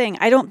why I'm saying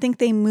I don't think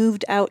they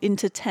moved out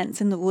into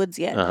tents in the woods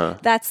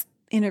yet. That's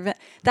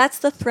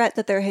the threat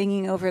that they're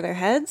hanging over their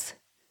heads.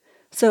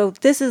 So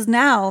this is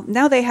now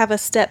they have a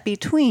step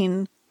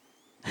between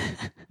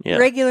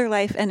regular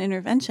life and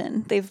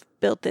intervention. They've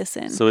built this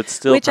in. So it's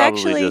still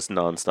probably just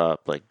nonstop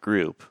like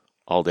group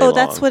all day long.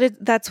 That's what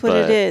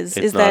it is.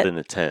 It's not in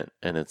a tent,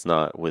 and it's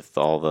not with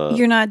all the...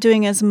 You're not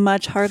doing as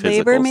much hard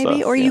labor maybe,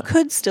 stuff, or you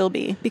could still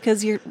be,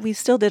 because we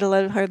still did a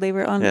lot of hard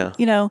labor on,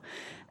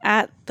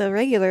 at the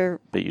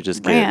regular but you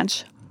just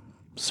ranch.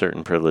 Get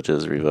certain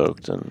privileges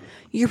revoked, and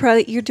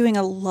you're doing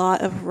a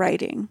lot of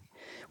writing.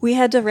 We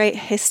had to write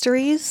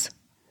histories.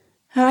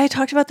 Have I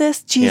talked about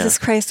this? Jesus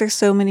Christ, there's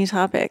so many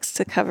topics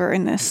to cover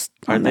in this.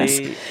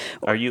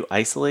 Are you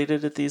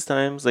isolated at these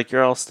times? Like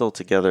you're all still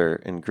together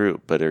in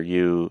group, but are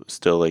you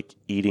still like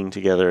eating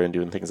together and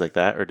doing things like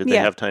that? Or did they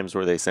have times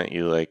where they sent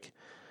you like,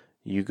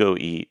 you go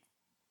eat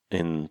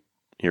in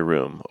your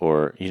room,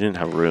 or you didn't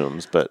have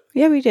rooms, but...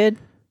 Yeah, we did.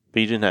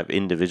 But you didn't have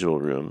individual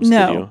rooms,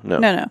 did you?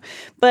 No.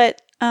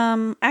 But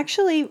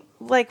actually,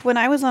 like when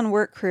I was on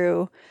work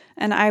crew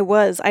and I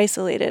was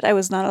isolated, I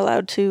was not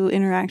allowed to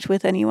interact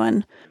with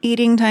anyone.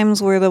 Eating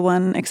times were the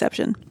one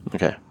exception.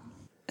 Okay.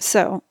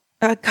 So,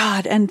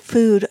 God, and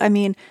food. I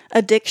mean,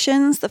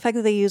 addictions, the fact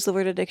that they use the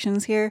word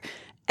addictions here,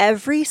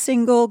 every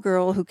single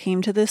girl who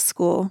came to this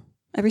school,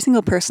 every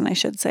single person, I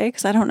should say,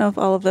 because I don't know if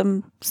all of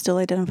them still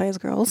identify as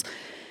girls,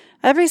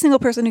 every single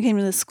person who came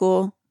to this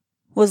school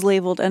was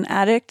labeled an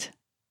addict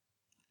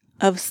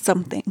of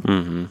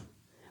something,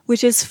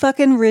 which is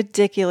fucking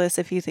ridiculous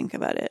if you think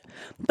about it.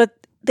 But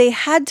they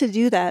had to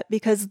do that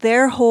because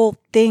their whole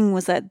thing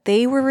was that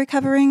they were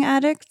recovering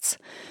addicts.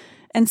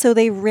 And so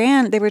they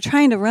were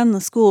trying to run the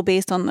school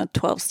based on the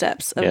 12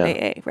 steps of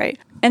AA, right?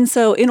 And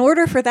so in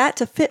order for that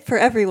to fit for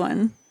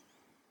everyone,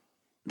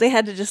 they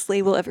had to just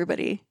label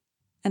everybody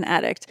an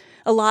addict.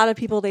 A lot of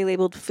people they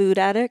labeled food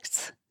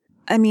addicts.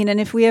 I mean, and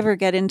if we ever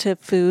get into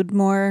food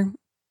more,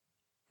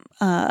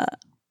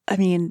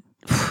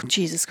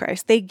 Jesus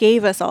Christ, they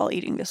gave us all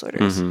eating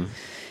disorders.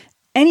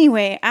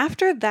 Anyway,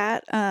 after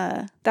that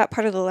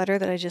part of the letter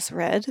that I just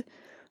read, did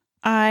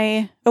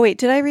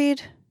I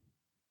read?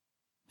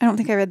 I don't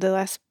think I read the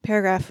last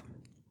paragraph.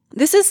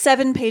 This is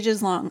 7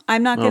 pages long.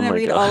 I'm not going to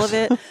read all of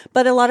it,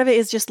 but a lot of it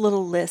is just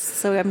little lists.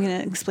 So I'm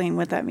going to explain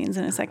what that means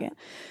in a second.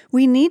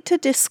 We need to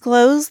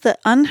disclose the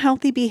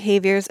unhealthy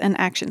behaviors and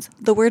actions.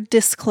 The word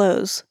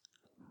disclose,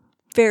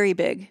 very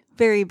big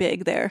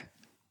there.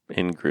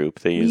 In group,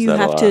 they use that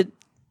a lot. You have to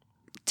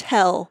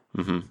tell,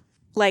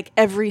 like,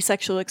 every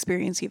sexual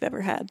experience you've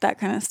ever had, that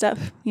kind of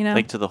stuff,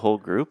 Like to the whole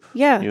group?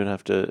 Yeah. You would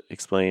have to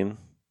explain.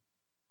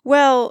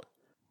 Well,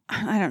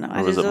 I don't know.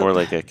 Or was it more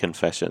like a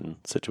confession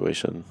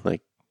situation?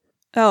 Like,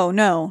 oh,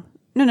 no.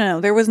 No.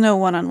 There was no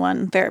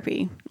one-on-one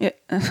therapy.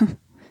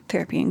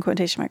 Therapy in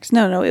quotation marks.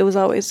 No. It was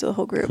always the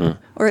whole group,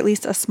 or at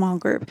least a small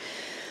group.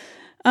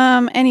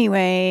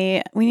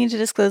 Anyway, we need to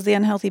disclose the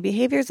unhealthy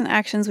behaviors and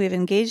actions we've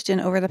engaged in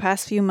over the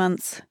past few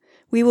months.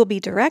 We will be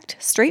direct,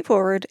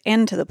 straightforward,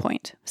 and to the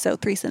point. So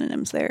 3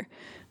 synonyms there.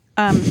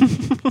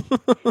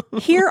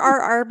 Here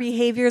are our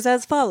behaviors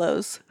as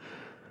follows.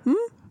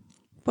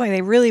 Boy,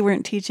 they really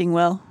weren't teaching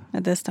well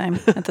at this time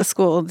at the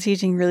school. The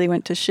teaching really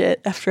went to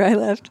shit after I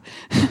left.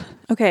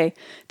 Okay,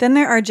 then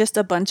there are just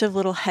a bunch of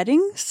little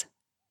headings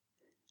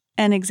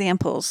and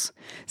examples.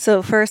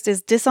 So first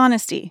is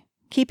dishonesty,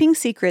 keeping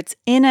secrets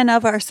in and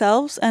of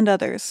ourselves and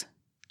others.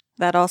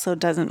 That also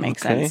doesn't make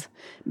sense.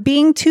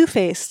 Being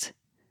two-faced,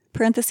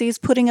 parentheses,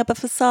 putting up a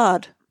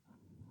facade.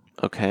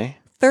 okay.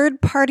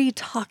 Third-party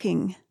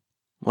talking.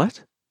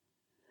 What?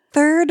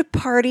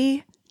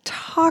 Third-party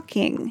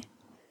talking.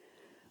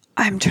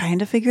 I'm trying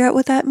to figure out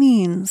what that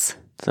means.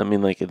 Does that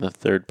mean like in the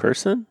third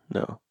person?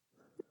 No.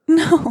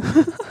 No.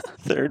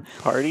 Third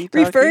party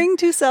talking? Referring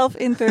to self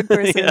in third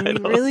person, Yeah, I you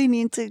know. really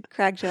need to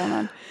crack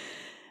down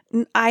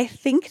on. I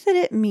think that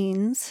it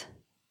means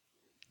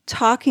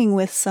talking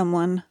with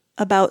someone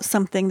about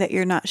something that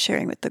you're not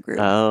sharing with the group.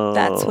 Oh.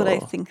 That's what I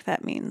think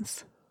that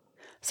means.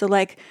 So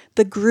like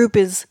the group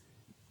is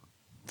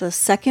the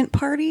second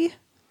party.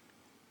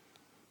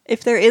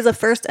 If there is a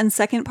first and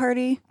second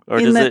party. Or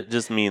does it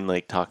just mean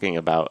like talking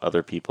about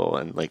other people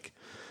and like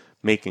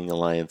making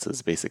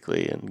alliances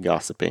basically and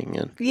gossiping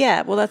and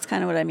Yeah, well, that's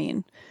kind of what I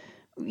mean.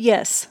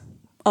 Yes,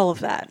 all of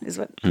that is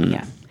what,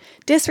 yeah.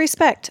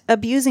 Disrespect,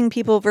 abusing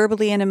people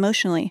verbally and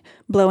emotionally,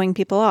 blowing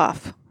people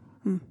off.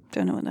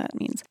 Don't know what that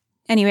means.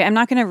 Anyway, I'm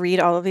not going to read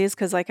all of these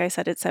because, like I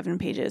said, it's 7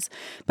 pages.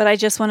 But I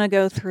just want to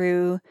go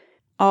through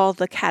all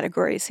the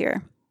categories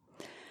here.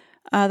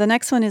 The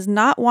next one is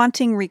not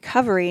wanting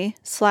recovery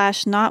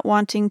 / not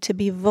wanting to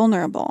be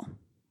vulnerable.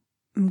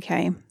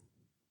 Okay.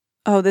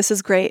 Oh, this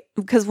is great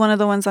because one of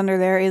the ones under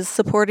there is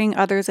supporting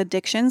others'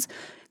 addictions,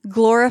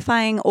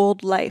 glorifying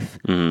old life.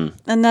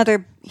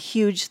 Another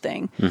huge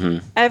thing.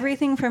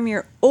 Everything from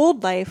your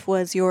old life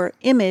was your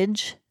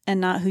image and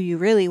not who you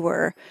really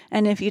were.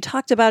 And if you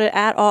talked about it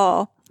at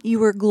all, you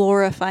were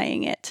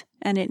glorifying it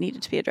and it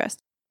needed to be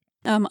addressed.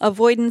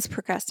 Avoidance,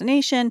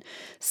 procrastination,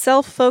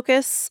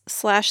 self-focus /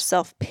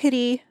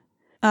 self-pity,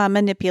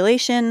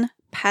 manipulation,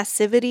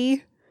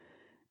 passivity,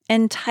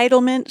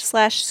 entitlement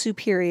 /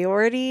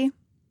 superiority.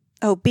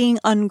 Oh, being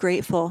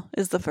ungrateful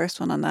is the first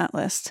one on that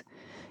list.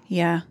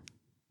 Yeah.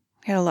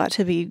 Had a lot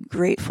to be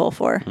grateful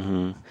for.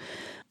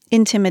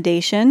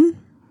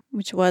 Intimidation,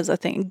 which was a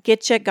thing.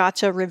 Getcha,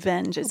 gotcha,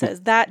 revenge. It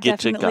says that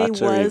Getcha, definitely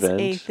gotcha, was a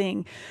revenge.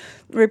 thing.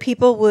 Where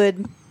people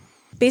would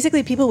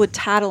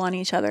tattle on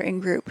each other in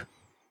group.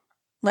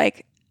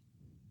 Like,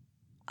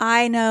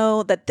 I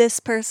know that this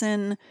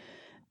person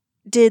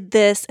did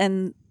this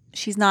and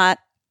she's not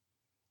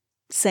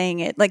saying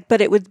it. Like,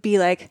 but it would be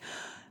like,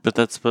 But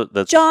that's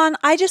John,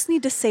 I just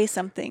need to say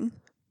something.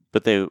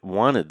 but they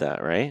wanted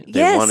that, right? They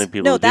Yes. wanted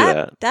people No, to do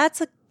that.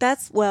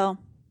 That's well,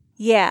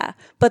 yeah,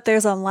 but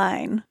there's a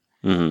line.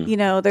 You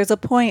know, there's a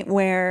point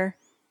where,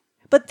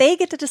 but they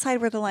get to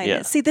decide where the line Yeah.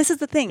 is. See, this is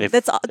the thing. If,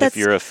 that's if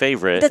you're a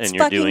favorite that's and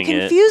you're fucking doing it to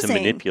confusing.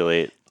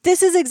 manipulate,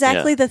 This is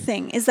exactly Yeah. the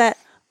thing, is that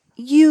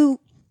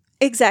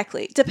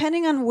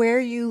depending on where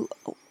you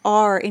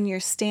are in your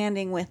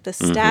standing with the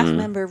staff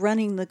member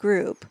running the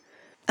group.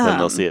 then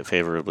they'll see it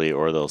favorably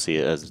or they'll see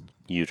it as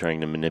you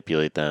trying to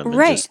manipulate them and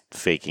Right. just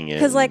faking it.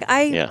 Because like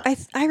and-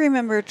 I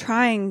remember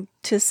trying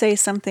to say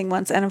something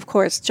once, and of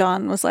course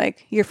John was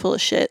like, "You're full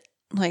of shit,"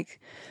 like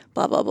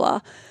blah blah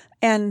blah,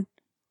 and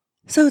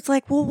so it's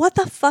like, well, what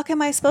the fuck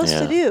am I supposed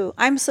to Yeah. do?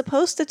 I'm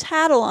supposed to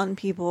tattle on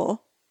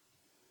people,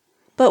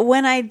 but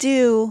when I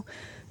do,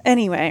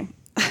 anyway,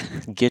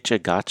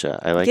 Getcha gotcha.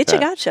 I like getcha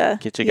that. gotcha,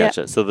 Getcha Yeah.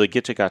 gotcha. So the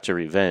getcha gotcha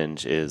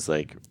revenge is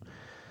like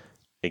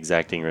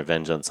exacting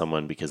revenge on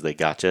someone because they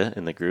gotcha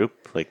in the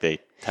group, like they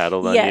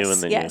tattled on you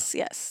and then yes.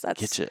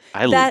 That's getcha.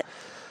 that.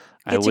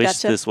 I getcha wish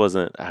gotcha. this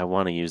wasn't. I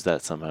want to use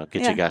that somehow.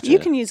 Getcha Yeah, gotcha. you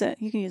can use it.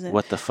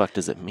 What the fuck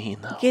does it mean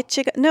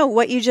though? No,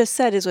 what you just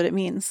said is what it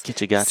means.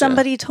 Getcha gotcha.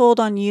 Somebody told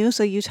on you,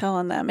 so you tell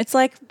on them. It's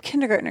like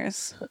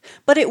kindergartners.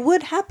 But it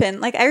would happen.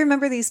 Like, I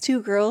remember these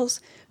 2 girls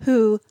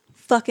who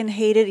fucking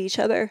hated each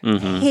other,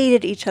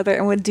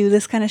 and would do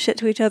this kind of shit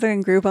to each other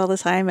in group all the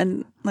time.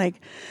 And like,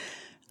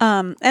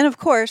 and of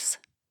course,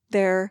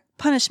 their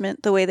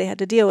punishment, the way they had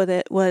to deal with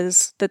it,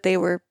 was that they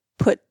were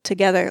put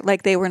together.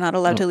 Like, they were not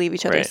allowed to leave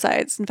each other's right.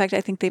 sides. In fact,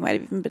 I think they might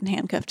have even been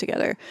handcuffed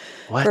together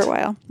What? for a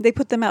while. They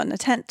put them out in a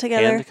tent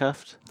together.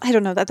 Handcuffed? I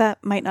don't know, that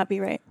might not be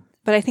right,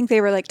 but I think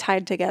they were like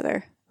tied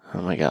together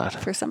Oh my god.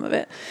 for some of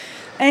it.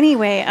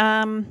 Anyway,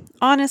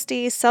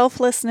 honesty,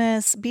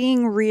 selflessness,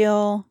 being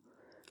real,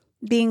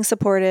 being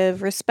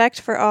supportive,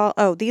 respect for all.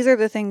 Oh, these are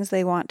the things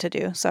they want to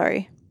do.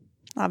 Sorry,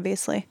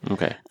 obviously.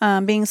 Okay.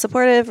 Being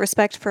supportive,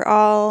 respect for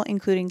all,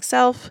 including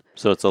self,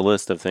 So it's a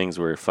list of things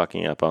we're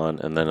fucking up on,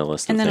 and then a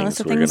list of and then a things list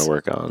of we're going things to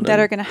work on. that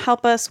are going to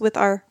help us with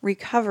our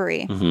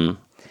recovery.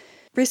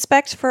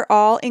 respect for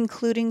all,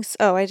 including,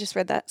 I just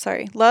read that,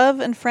 sorry. Love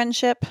and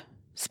friendship,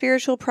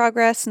 spiritual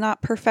progress,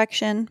 not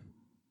perfection,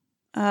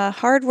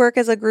 hard work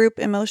as a group,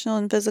 emotional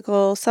and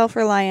physical,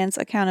 self-reliance,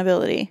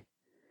 accountability.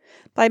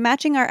 By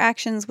matching our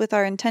actions with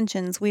our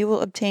intentions, we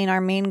will obtain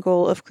our main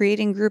goal of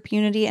creating group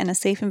unity and a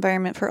safe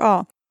environment for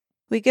all.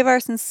 We give our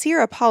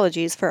sincere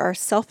apologies for our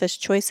selfish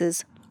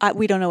choices.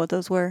 We don't know what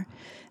those were.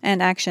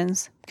 And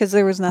actions, because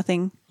there was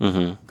nothing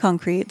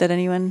concrete that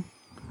anyone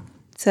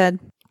said.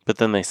 But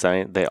then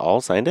they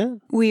all signed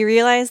it? We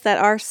realize that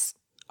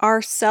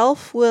our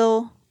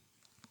self-will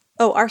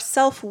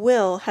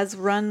has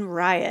run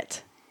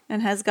riot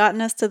and has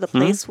gotten us to the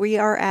place we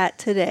are at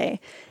today.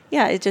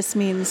 Yeah, it just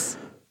means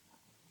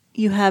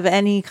you have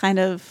any kind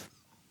of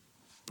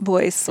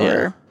voice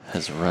or...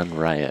 Has run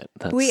riot.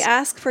 We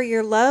ask for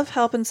your love,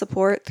 help, and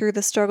support through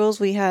the struggles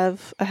we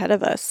have ahead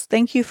of us.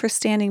 Thank you for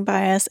standing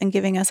by us and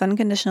giving us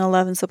unconditional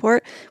love and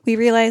support. We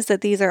realize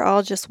that these are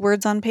all just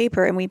words on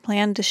paper, and we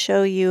plan to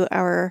show you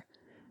our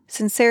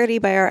sincerity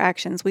by our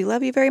actions. We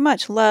love you very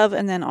much. Love,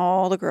 and then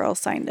all the girls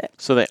signed it.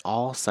 So they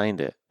all signed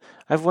it.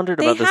 I've wondered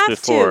about this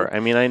before. To. I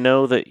mean, I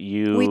know that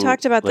we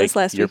talked about this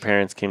last your week.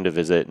 parents came to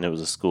visit, and it was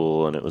a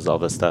school, and it was all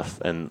this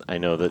stuff. And I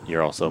know that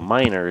you're also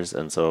minors,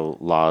 and so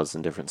laws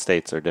in different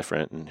states are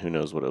different, and who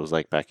knows what it was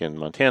like back in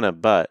Montana.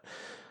 But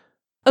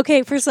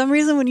okay, for some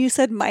reason, when you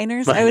said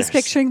minors, I was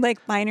picturing like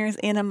minors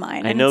in a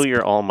mine. I know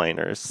you're all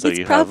minors, so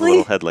you have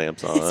little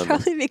headlamps on. It's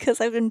probably because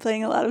I've been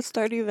playing a lot of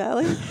Stardew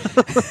Valley.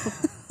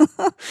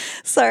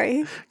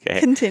 Sorry. Okay.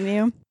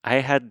 Continue. I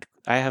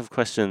have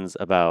questions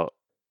about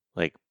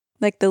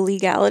like the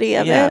legality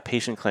of it. Yeah,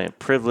 patient-client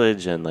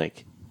privilege and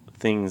like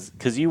things,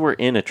 because you were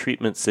in a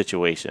treatment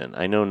situation.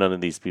 I know none of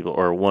these people,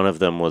 or one of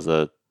them was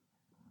a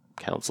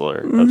counselor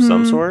of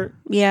some sort.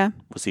 Yeah.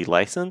 Was he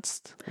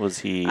licensed? Was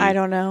he? I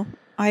don't know.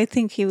 I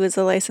think he was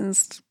a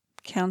licensed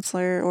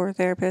counselor or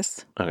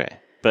therapist. Okay.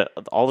 But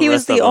all the he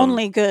rest was the of them,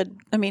 only good.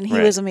 I mean, he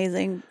was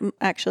amazing,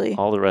 actually.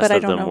 All the rest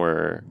of them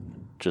were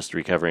just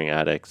recovering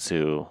addicts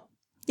who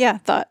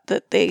thought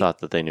that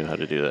they knew how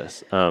to do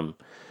this.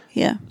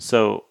 Yeah.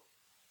 So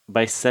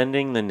by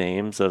sending the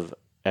names of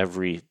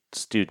every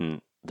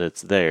student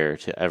that's there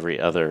to every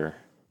other,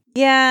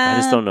 I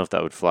just don't know if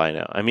that would fly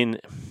now. I mean,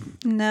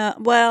 no.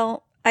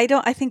 Well, I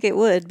think it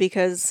would,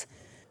 because,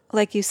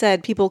 like you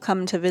said, people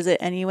come to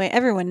visit anyway.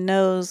 Everyone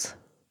knows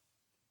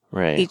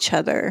each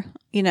other.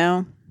 You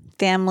know,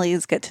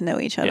 families get to know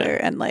each other,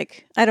 and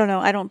like, I don't know.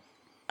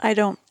 I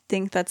don't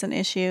think that's an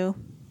issue.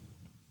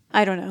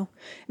 I don't know.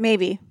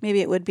 Maybe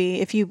it would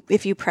be if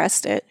you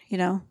pressed it, you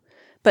know.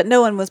 But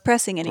no one was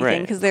pressing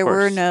anything because there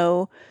were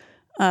no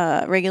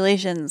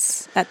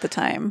regulations at the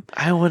time.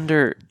 I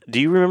wonder,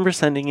 do you remember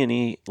sending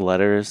any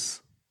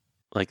letters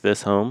like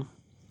this home?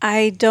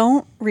 I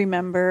don't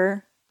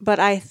remember, but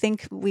I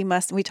think we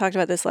talked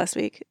about this last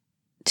week.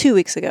 2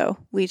 weeks ago,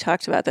 we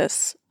talked about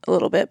this a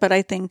little bit, but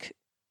I think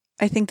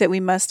that we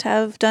must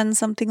have done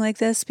something like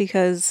this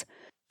because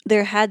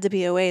there had to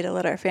be a way to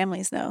let our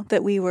families know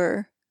that we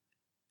were...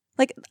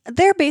 Like,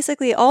 they're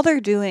basically, all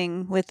they're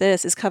doing with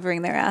this is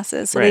covering their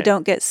asses so they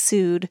don't get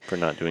sued. For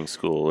not doing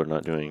school or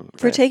not doing...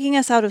 For taking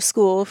us out of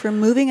school, for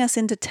moving us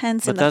into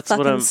tents in the fucking snow.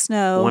 But that's what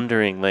I'm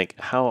wondering, like,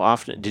 how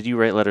often... Did you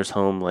write letters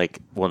home, like,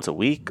 once a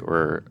week?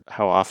 Or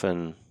how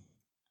often...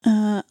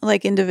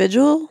 Like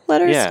individual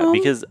letters home?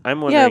 Because I'm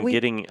wondering,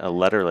 getting a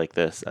letter like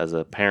this as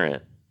a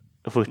parent,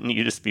 wouldn't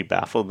you just be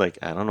baffled? Like,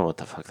 I don't know what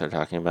the fuck they're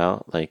talking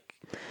about. Like...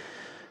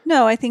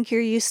 No, I think you're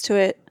used to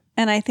it.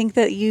 And I think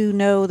that you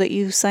know that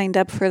you signed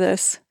up for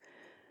this.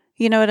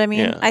 You know what I mean?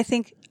 Yeah. I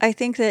think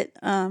that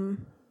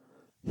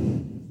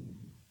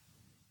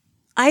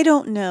I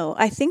don't know.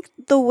 I think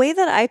the way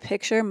that I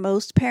picture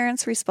most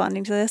parents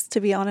responding to this,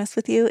 to be honest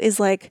with you, is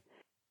like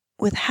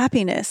with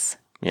happiness.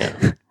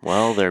 Yeah.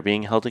 Well, they're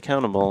being held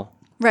accountable.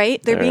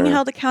 Right? They're being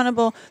held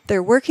accountable.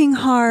 They're working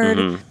hard.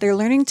 Mm-hmm. They're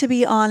learning to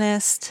be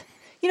honest.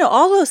 You know,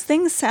 all those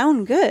things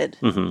sound good.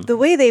 Mm-hmm. The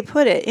way they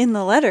put it in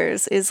the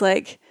letters is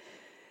like...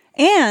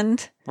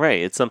 And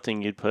it's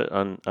something you'd put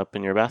up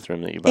in your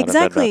bathroom that you bought at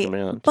Bed Bath &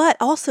 Beyond. But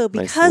also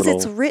because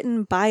it's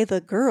written by the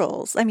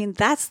girls. I mean,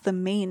 that's the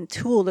main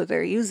tool that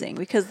they're using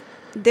because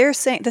they're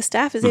saying the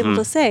staff is able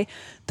to say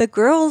the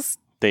girls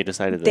they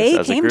decided this as a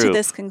group. They came to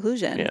this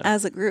conclusion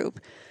as a group.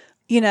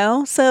 You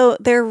know, so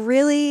they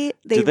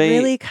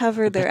really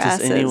covered their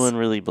asses. Does anyone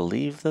really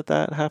believe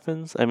that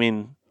happens? I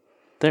mean,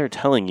 they're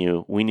telling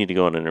you we need to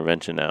go on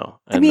intervention now,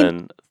 and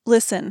then.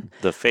 Listen.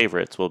 The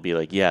favorites will be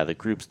like, yeah, the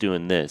group's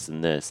doing this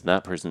and this, and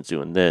that person's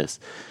doing this.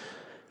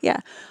 Yeah.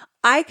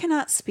 I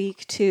cannot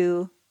speak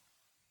to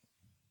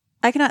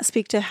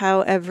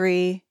how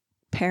every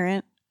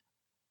parent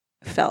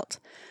felt.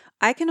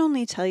 I can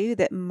only tell you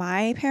that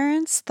my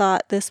parents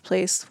thought this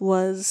place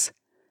was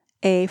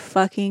a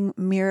fucking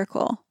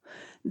miracle.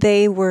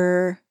 They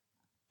were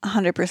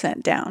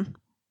 100% down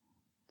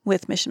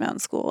with Mission Mountain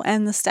School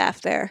and the staff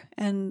there.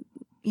 And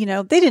you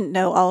know, they didn't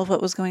know all of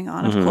what was going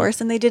on, of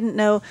course, and they didn't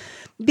know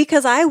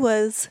because I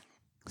was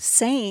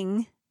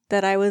saying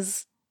that I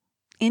was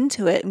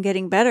into it and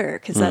getting better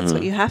because that's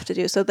what you have to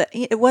do. So that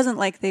it wasn't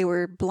like they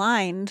were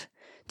blind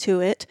to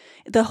it.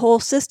 The whole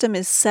system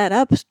is set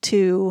up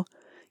to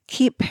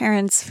keep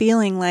parents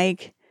feeling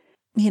like,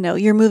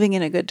 you're moving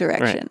in a good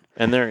direction. Right.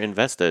 And they're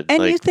invested,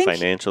 And you think-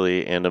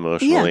 financially and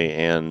emotionally,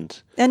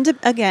 and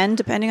Again,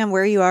 depending on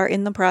where you are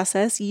in the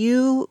process,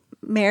 you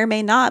may or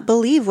may not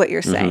believe what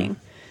you're saying.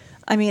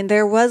 I mean,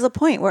 there was a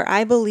point where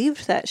I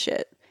believed that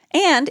shit.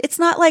 And it's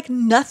not like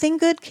nothing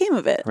good came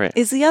of it, Right.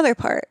 is the other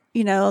part,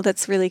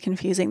 that's really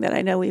confusing that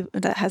I know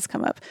that has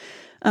come up.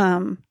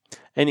 and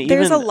even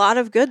There's a lot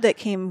of good that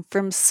came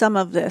from some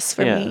of this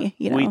for me.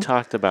 we've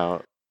talked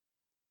about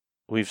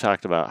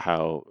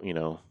how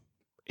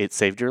it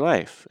saved your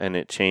life and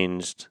it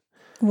changed,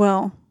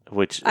 Well,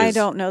 which is, I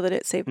don't know that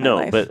it saved my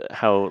life. but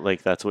how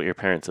that's what your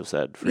parents have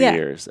said for Yeah.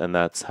 years, and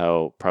that's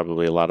how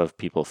probably a lot of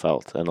people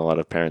felt and a lot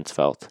of parents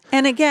felt.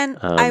 And again,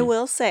 I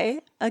will say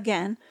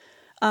again,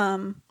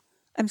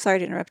 I'm sorry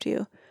to interrupt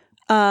you,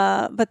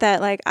 but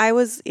that I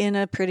was in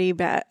a pretty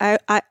bad,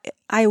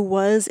 I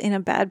was in a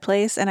bad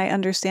place, and I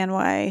understand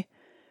why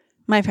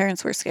my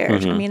parents were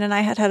scared. I mean, and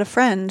I had a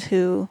friend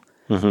who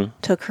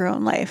took her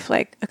own life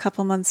a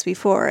couple months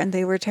before, and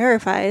they were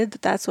terrified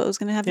that that's what was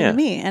going to happen to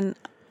me. And,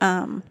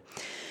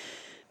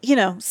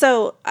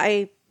 so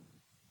I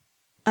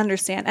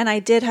understand. And I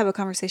did have a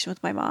conversation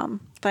with my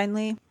mom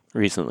finally.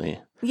 Recently.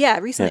 Yeah,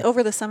 recently,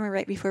 over the summer,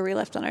 right before we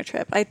left on our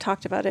trip. I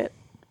talked about it.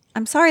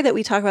 I'm sorry that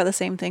we talk about the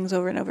same things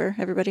over and over,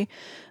 everybody.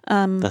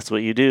 That's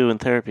what you do in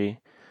therapy.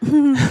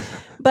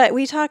 But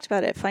we talked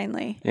about it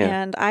finally. Yeah.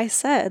 And I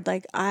said,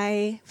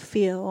 I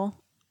feel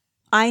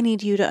I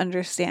need you to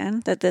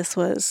understand that this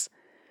was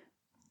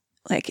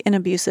an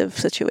abusive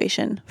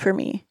situation for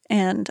me.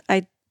 And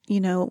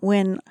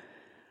when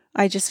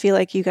I just feel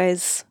like you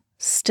guys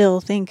still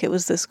think it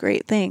was this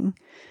great thing.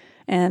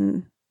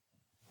 And,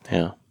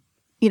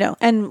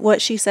 and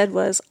what she said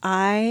was,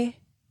 I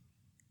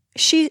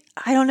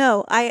don't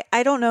know.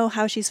 I don't know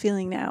how she's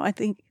feeling now. I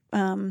think,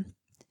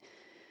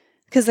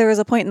 because there was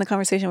a point in the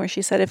conversation where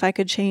she said, if I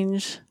could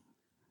change,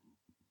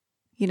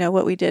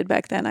 what we did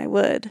back then, I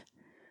would.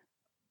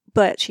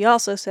 But she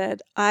also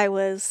said, I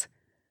was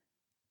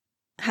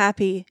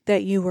happy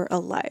that you were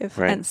alive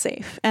and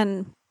safe.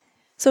 And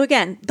so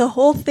again, the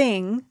whole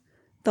thing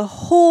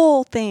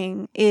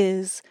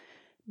is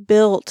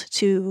built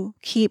to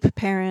keep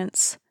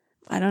parents,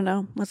 I don't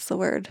know, what's the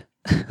word?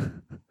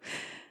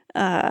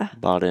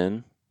 Bought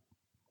in,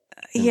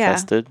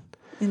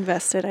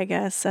 invested, I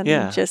guess. And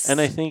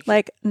and I think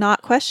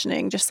not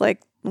questioning, just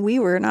we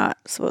were not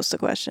supposed to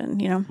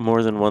question,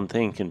 more than one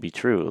thing can be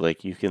true.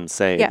 You can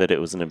say that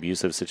it was an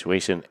abusive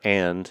situation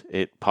and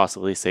it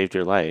possibly saved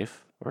your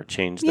life or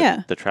changed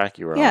the track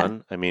you were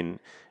on. I mean,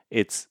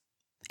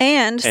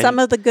 and some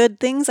of the good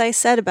things I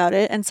said about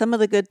it and some of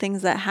the good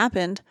things that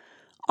happened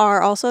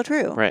are also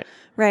true. Right.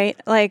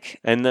 Right.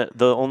 And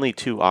the only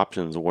two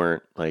options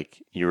weren't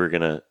you were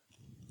going to,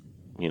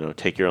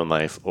 take your own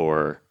life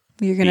or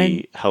you're gonna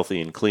be healthy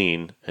and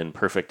clean and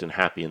perfect and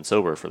happy and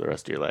sober for the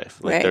rest of your life.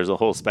 There's a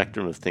whole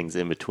spectrum of things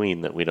in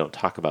between that we don't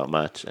talk about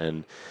much.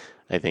 And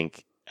I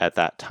think at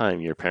that time,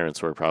 your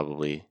parents were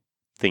probably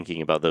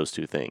thinking about those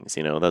two things.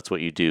 That's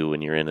what you do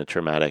when you're in a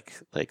traumatic,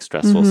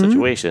 stressful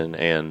situation.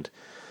 And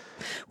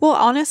well,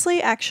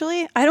 honestly,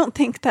 actually, I don't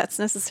think that's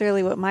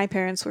necessarily what my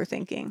parents were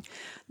thinking.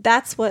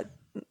 That's what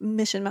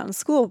Mission Mountain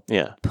School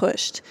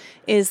pushed,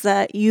 is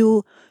that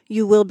you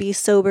will be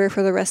sober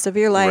for the rest of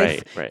your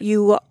life. Right.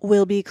 You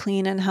will be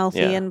clean and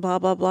healthy and blah,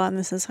 blah, blah. And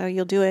this is how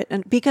you'll do it.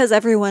 And because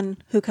everyone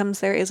who comes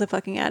there is a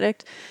fucking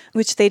addict,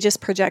 which they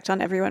just project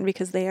on everyone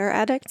because they are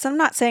addicts. I'm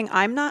not saying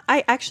I'm not.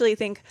 I actually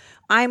think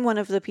I'm one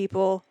of the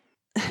people.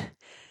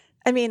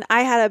 I mean,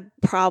 I had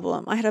a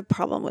problem. I had a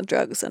problem with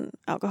drugs and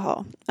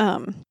alcohol.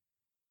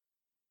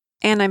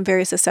 And I'm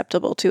very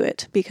susceptible to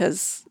it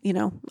because,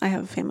 I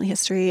have a family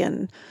history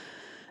and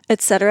et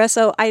cetera.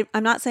 So I'm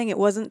not saying it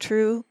wasn't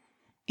true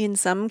in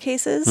some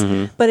cases,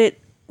 but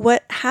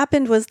what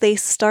happened was they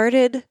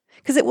started,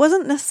 because it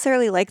wasn't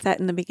necessarily like that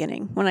in the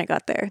beginning when I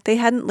got there. They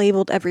hadn't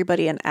labeled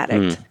everybody an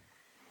addict,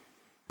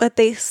 but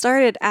they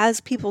started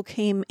as people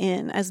came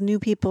in, as new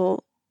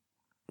people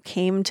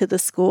came to the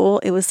school.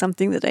 It was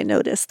something that I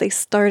noticed they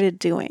started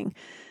doing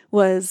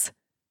was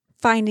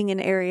finding an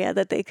area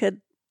that they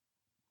could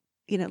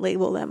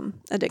label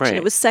them addiction. Right.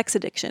 It was sex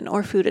addiction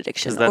or food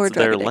addiction that's or drug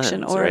their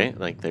addiction, lens, or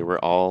right? They were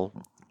all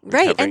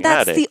right, and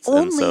that's addicts,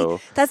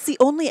 the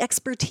only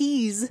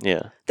expertise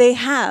Yeah. they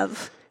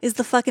have is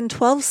the fucking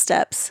 12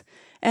 steps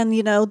and,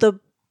 the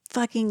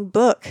fucking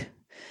book.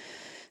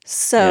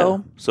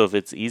 So, So if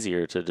it's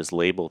easier to just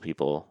label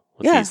people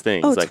with Yeah. these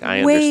things, Oh, it's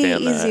I way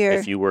understand that easier.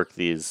 if you work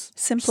these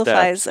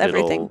Simplifies steps,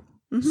 everything.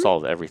 it'll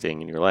solve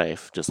everything in your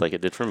life, just like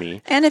it did for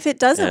me. and if it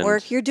doesn't And-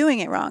 work, you're doing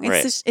it wrong.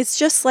 Right. It's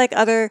just like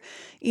other,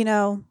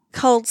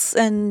 cults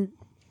and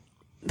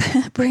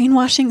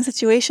brainwashing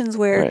situations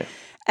where Right.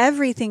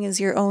 everything is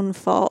your own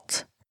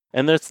fault.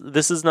 And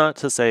this is not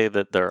to say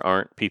that there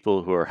aren't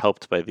people who are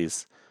helped by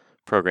these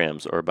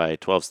programs or by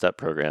 12-step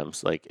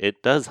programs.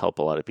 It does help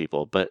a lot of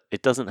people, but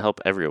it doesn't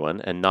help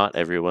everyone, and not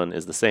everyone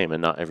is the same,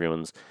 and not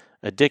everyone's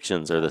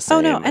addictions are the same.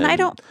 Oh no, and I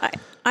don't.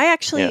 I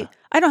actually, Yeah.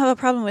 I don't have a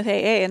problem with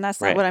AA, and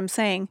that's not Right. what I'm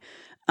saying.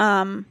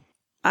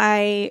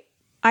 I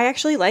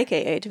actually like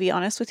AA, to be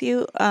honest with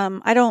you.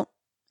 I don't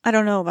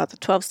know about the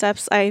 12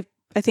 steps. I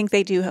think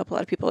they do help a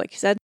lot of people, like you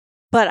said.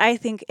 But I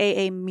think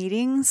AA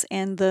meetings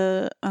and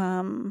the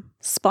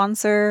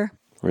sponsor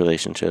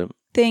Relationship.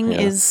 thing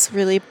Yeah. is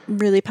really,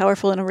 really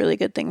powerful and a really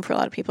good thing for a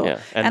lot of people. Yeah.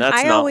 And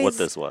that's not what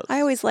this was. I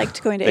always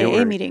liked going to They AA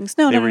were- meetings.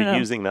 No, they no, were no, no.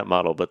 using that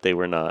model, but they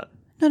were not.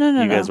 No, no,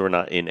 no, You no. guys were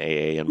not in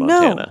AA in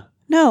Montana.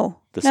 No.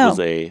 This no. was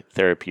a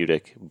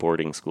therapeutic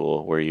boarding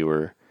school where you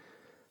were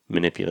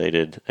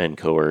manipulated and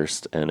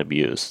coerced and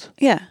abused.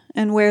 Yeah,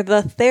 and where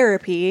the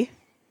therapy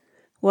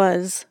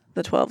was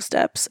the 12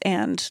 steps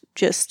and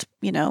just,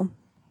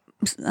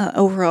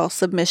 overall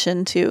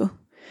submission to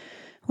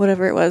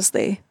whatever it was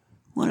they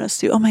want us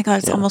to. Oh my God,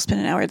 it's almost been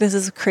an hour. This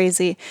is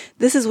crazy.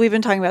 We've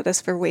been talking about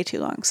this for way too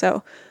long.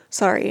 So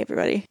sorry,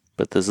 everybody.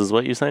 But this is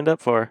what you signed up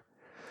for.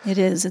 It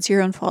is. It's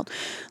your own fault.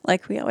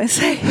 Like we always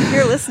say, if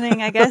you're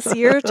listening, I guess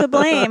you're to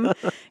blame.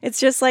 It's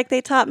just like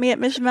they taught me at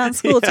Mission Mountain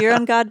School. It's your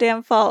own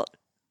goddamn fault.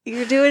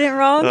 You're doing it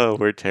wrong. Oh,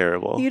 we're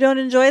terrible. You don't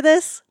enjoy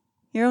this?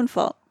 Your own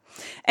fault.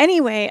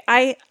 Anyway,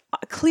 I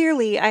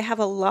have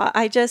a lot.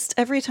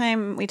 Every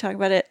time we talk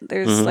about it,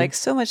 there's like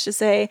so much to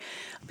say.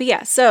 But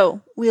yeah,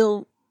 so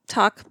we'll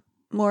talk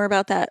more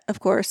about that, of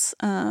course.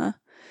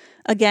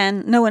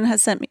 Again, no one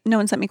sent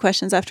me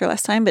questions after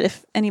last time, but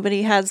if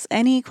anybody has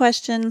any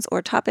questions or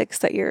topics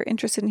that you're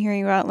interested in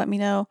hearing about, let me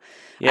know.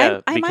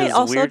 Yeah, I because might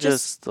also we're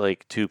just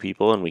like two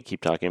people and we keep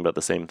talking about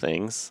the same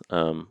things,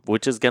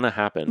 which is going to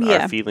happen.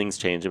 Yeah. Our feelings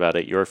change about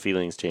it. Your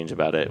feelings change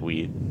about it.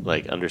 We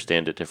like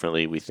understand it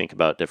differently. We think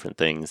about different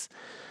things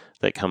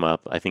that come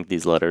up. I think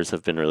these letters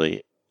have been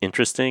really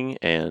interesting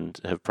and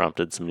have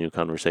prompted some new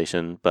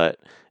conversation. But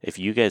if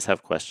you guys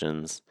have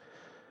questions,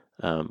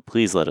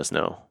 please let us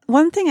know.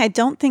 One thing I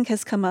don't think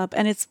has come up,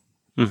 and it's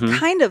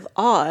kind of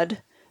odd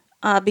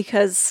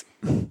because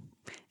it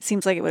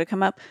seems like it would have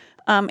come up,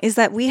 is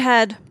that we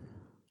had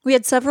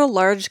several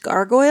large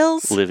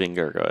gargoyles Living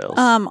gargoyles.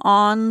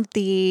 on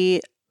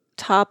the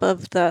top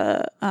of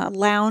the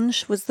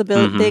lounge was the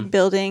big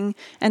building,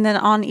 and then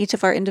on each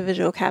of our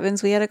individual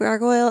cabins we had a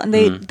gargoyle, and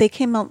they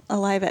came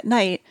alive at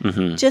night,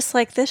 just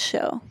like this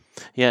show.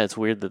 Yeah, it's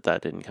weird that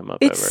didn't come up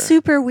It's ever.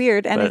 super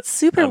weird, and But it's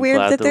super I'm weird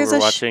glad that there's we're a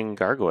watching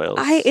gargoyles.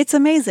 it's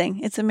amazing.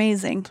 It's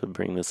amazing. To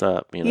bring this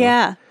up,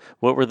 Yeah.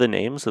 What were the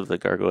names of the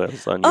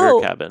gargoyles on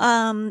your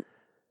cabin?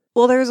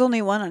 Well, there was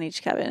only one on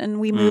each cabin, and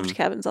we moved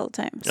cabins all the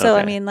time. So, I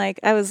Okay. mean, like,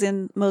 I was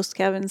in most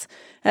cabins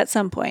at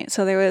some point.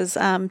 So there was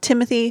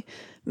Timothy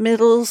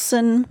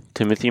Middleton.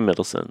 Timothy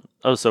Middleton.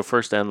 Oh, so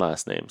first and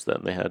last names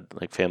then. They had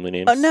like family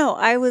names? Oh, no,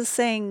 I was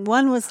saying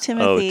one was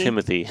Timothy. Oh,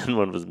 Timothy, and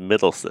one was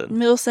Middleton.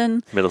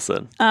 Middleton.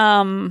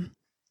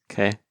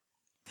 Okay.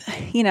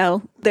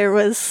 There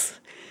was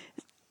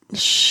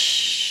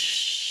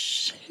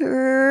shirt.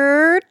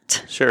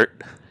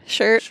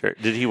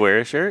 Shirt. Did he wear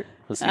a shirt?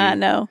 Was he?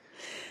 No.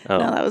 Oh,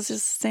 No, that was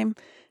just the same.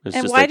 it's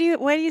And just why like- do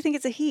you think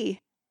it's a he?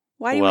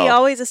 Why do we Well-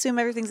 always assume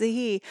everything's a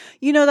he?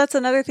 That's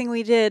another thing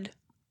we did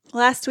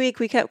last week.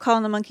 We kept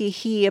calling the monkey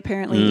he,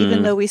 apparently,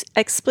 even though we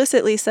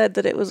explicitly said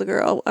that it was a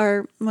girl.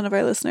 One of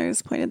our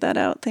listeners pointed that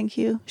out. Thank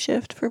you,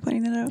 Shift, for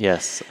pointing that out.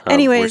 Yes. We're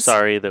Anyways.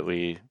 sorry that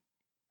we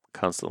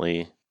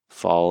constantly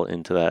fall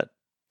into that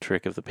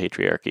trick of the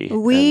patriarchy.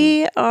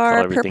 We and call are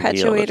everything he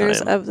all the perpetuators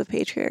time. of the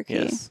patriarchy.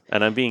 Yes.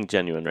 And I'm being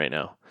genuine right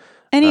now.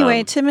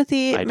 Anyway,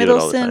 Timothy I do it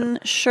all the Middleton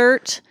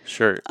shirt,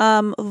 Shirt.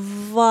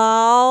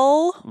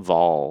 Vol,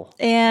 Vol.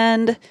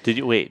 and Did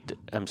you wait?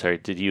 I'm sorry.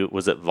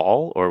 Was it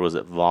Vol or was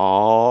it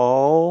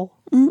Vol?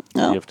 no.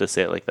 You have to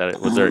say it like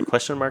that. Was there a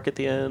question mark at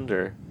the end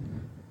or?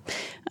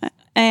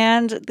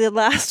 And the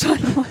last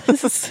one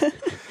was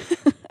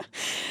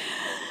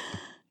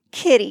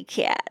Kitty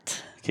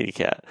Cat. Kitty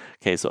cat.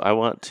 Okay, so I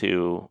want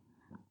to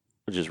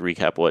just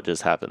recap what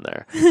just happened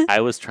there.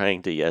 I was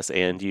trying to yes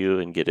and you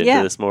and get into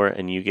Yeah. this more,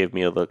 and you gave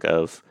me a look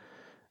of,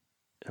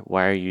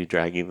 why are you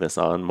dragging this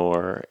on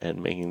more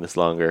and making this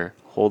longer?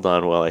 Hold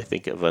on while I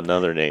think of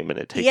another name, and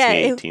it takes me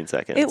 18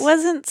 seconds. It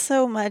wasn't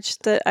so much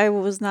that I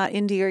was not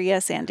into your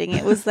yes-anding.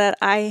 It was that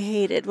I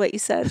hated what you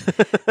said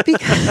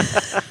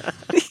because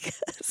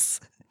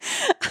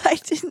I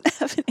didn't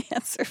have an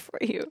answer for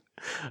you.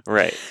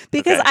 Right.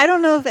 Because Okay. I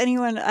don't know if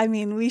anyone,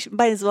 we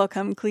might as well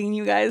come clean,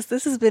 you guys.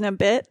 This has been a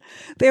bit.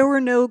 There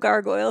were no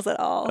gargoyles at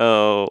all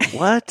Oh,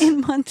 what?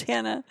 in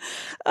Montana.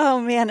 Oh,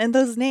 man. And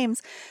those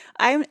names,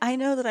 I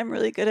know that I'm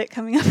really good at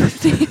coming up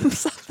with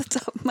names off the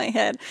top of my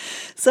head.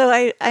 So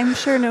I'm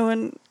sure no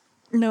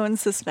one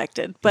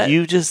suspected. But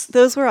You just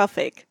those were all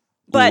fake.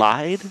 But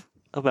lied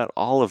about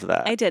all of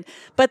that. I did.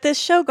 But this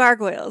show,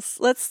 Gargoyles,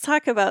 let's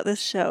talk about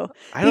this show.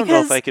 I don't know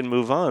if Because- I can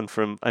move on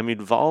from.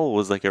 Vol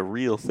was like a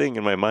real thing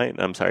in my mind.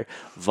 I'm sorry.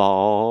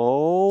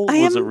 Vol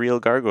was a real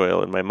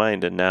gargoyle in my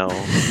mind, and now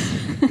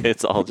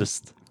it's all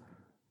just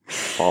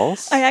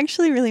false. I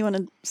actually really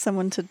wanted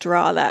someone to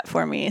draw that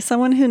for me.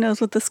 Someone who knows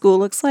what the school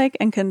looks like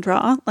and can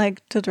draw,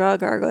 like to draw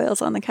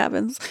gargoyles on the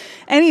cabins.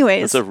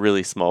 Anyways. It's a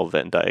really small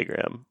Venn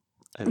diagram.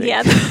 I think.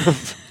 Yeah.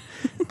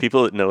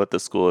 People that know what the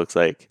school looks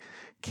like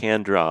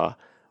can draw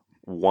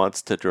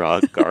wants to draw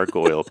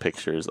gargoyle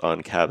pictures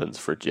on cabins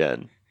for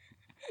Jen.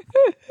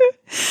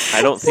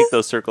 I don't think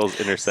those circles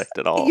intersect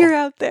at all. You're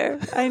out there.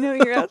 I know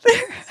you're out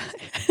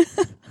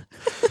there.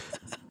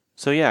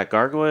 So yeah,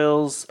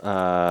 gargoyles,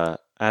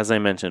 as I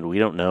mentioned, we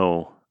don't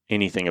know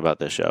anything about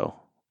this show,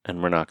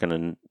 and we're not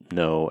going to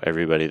know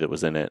everybody that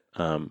was in it.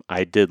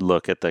 I did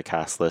look at the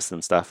cast list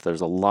and stuff. There's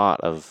a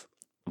lot of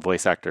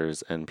voice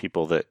actors and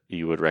people that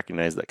you would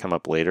recognize that come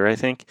up later, I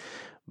think.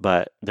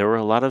 But there were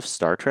a lot of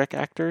Star Trek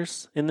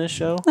actors in this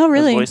show. Oh,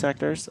 really? As voice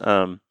actors.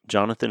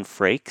 Jonathan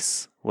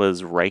Frakes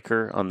was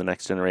Riker on The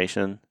Next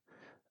Generation.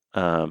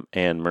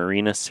 And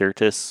Marina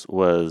Sirtis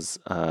was...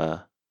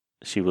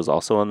 she was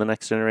also on The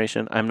Next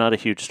Generation. I'm not a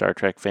huge Star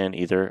Trek fan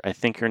either. I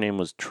think her name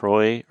was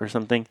Troy or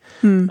something.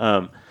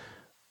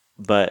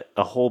 But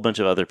a whole bunch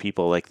of other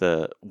people, like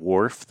the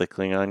Worf, the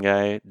Klingon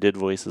guy, did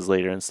voices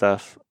later and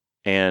stuff.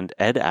 And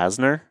Ed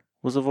Asner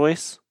was a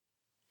voice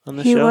on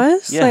the show. He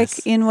was? Yes.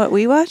 Like in what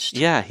we watched?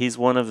 Yeah, he's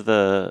one of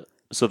the...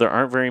 So there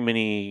aren't very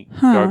many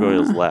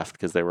gargoyles left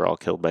because they were all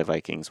killed by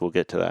Vikings. We'll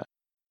get to that.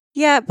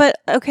 Yeah, but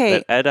okay.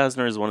 But Ed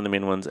Asner is one of the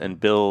main ones, and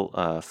Bill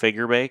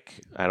Fagerbakke,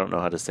 I don't know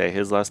how to say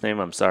his last name,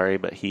 I'm sorry,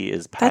 but he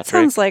is Patrick. That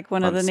sounds like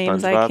one of on the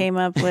names SpongeBob. I came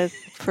up with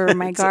for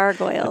my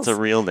gargoyles. It's a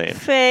real name.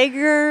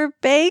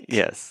 Fagerbakke?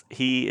 Yes,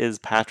 he is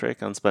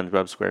Patrick on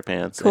SpongeBob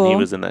SquarePants, Cool. and he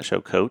was in that show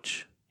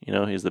Coach. You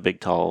know, he's the big,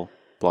 tall,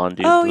 blonde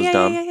dude Oh, that was yeah,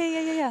 dumb.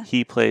 yeah.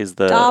 He plays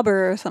the...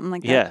 Dauber or something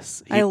like that.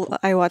 Yes.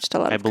 I watched a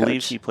lot I of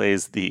believe Coach. he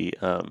plays the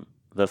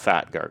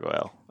fat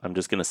gargoyle. I'm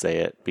just going to say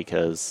it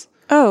because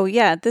Oh,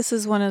 yeah. This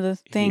is one of the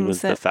he things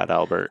was that... the fat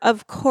Albert.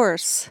 Of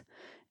course,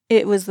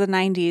 it was the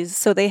 90s,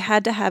 so they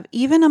had to have,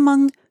 even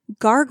among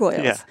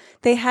gargoyles, Yeah.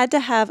 they had to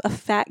have a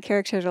fat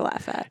character to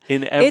laugh at.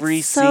 In every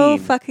It's so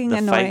scene, fucking the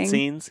annoying. fight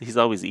scenes, he's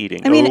always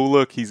eating. I mean- oh,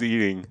 look, he's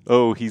eating.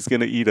 Oh, he's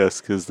going to eat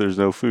us because there's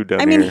no food down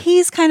I here. mean,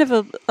 he's kind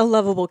of a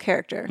lovable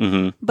character,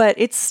 but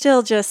it's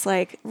still just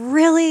like,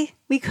 really?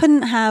 We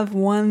couldn't have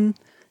one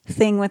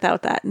thing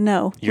without that.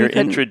 No. we You're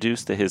couldn't.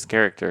 introduced to his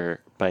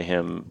character by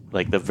him,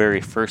 like the very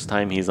first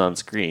time he's on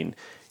screen.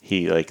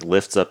 He like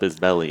lifts up his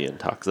belly and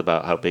talks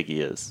about how big he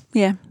is,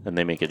 Yeah. and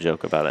they make a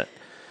joke about it.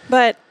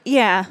 But,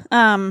 yeah.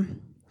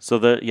 So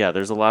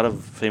there's a lot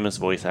of famous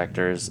voice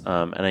actors,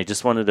 and I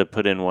just wanted to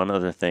put in one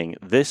other thing.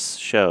 This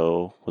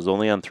show was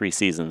only on 3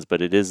 seasons,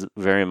 but it is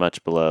very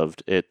much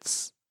beloved.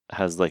 It's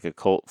has like a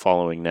cult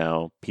following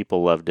now.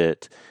 People loved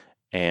it,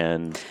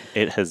 and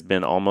it has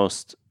been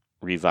almost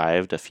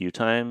revived a few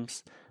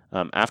times.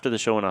 After the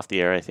show went off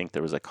the air, I think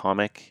there was a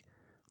comic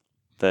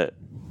that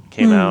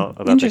came out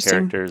about the interesting.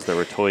 characters. There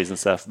were toys and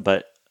stuff,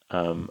 but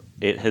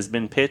it has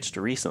been pitched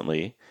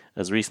recently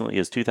as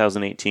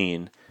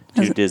 2018,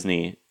 to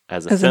Disney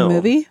as a As film. a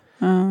movie?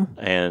 Oh.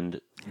 And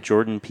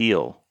Jordan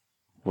Peele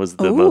was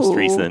the most Ooh.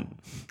 recent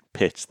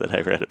pitch that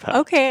I read about.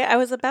 Okay, I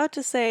was about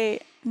to say,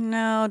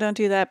 no, don't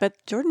do that, but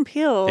Jordan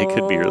Peele... It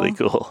could be really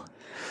cool.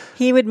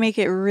 He would make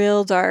it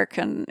real dark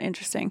and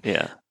interesting.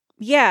 Yeah.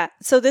 Yeah,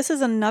 so this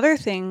is another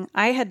thing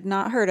I had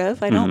not heard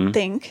of, I don't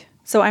think.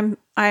 So I'm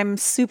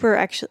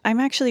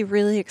actually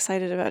really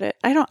excited about it.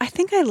 I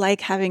think I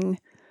like having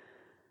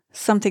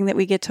something that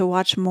we get to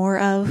watch more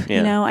of, Yeah.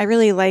 you know? I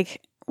really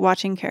like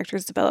watching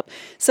characters develop.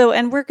 So,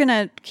 and we're going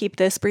to keep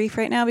this brief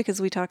right now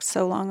because we talked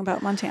so long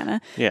about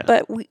Montana. Yeah.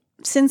 But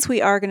since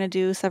we are going to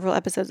do several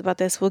episodes about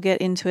this, we'll get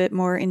into it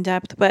more in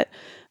depth. But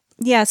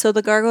yeah, so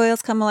the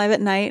gargoyles come alive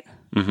at night.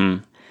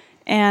 Mm-hmm.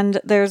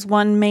 And there's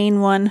one main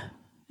one,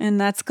 and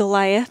that's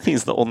Goliath.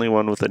 He's the only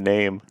one with a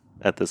name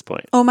at this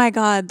point. Oh my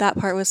God, that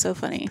part was so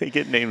funny. They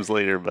get names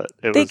later, but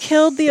They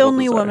killed the so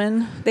only bizarre.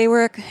 woman. They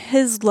were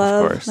his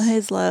love. course.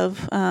 His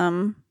love.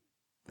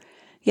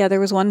 Yeah,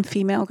 there was one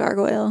female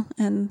gargoyle,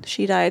 and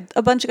she died.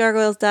 A bunch of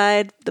gargoyles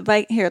died.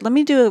 Here, let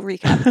me do a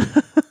recap.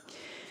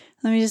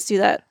 Let me just do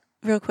that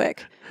real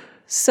quick.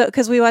 So,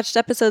 because we watched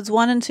episodes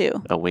 1 and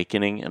 2.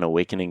 Awakening and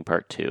Awakening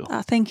Part 2.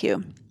 Thank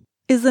you.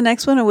 Is the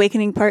next one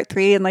Awakening Part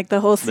 3, and like the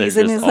whole They're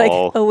season just is like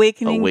all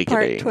Awakening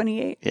Part awakening.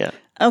 28? Yeah.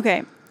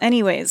 Okay.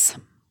 Anyways,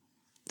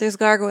 there's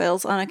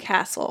gargoyles on a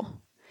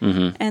castle,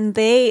 Mm-hmm. and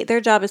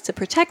their job is to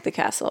protect the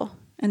castle,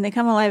 and they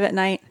come alive at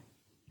night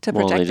to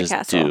Well, protect they the just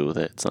castle. do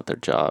that. It's not their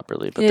job,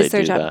 really, but It they is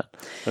their do job.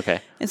 that. Okay.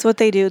 It's what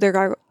they do.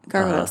 They're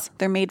gargoyles.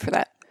 They're made for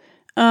that.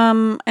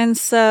 And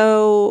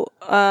so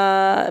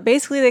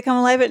basically they come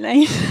alive at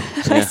night.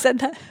 I said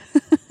that.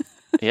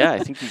 Yeah, I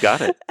think you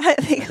got it. I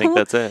I think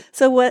that's it.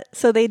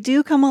 So they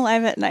do come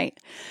alive at night,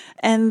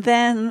 and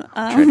then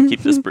Try to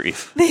keep this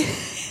brief.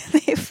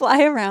 they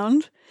fly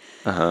around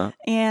Uh-huh.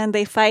 and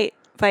they fight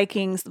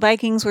Vikings. The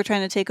Vikings were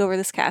trying to take over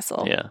this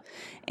castle. Yeah.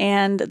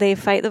 And they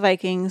fight the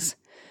Vikings,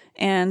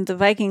 and the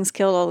Vikings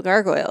killed all the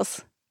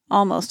gargoyles,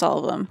 almost all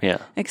of them. Yeah.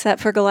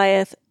 Except for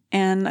Goliath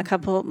and a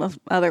couple of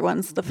other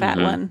ones, the fat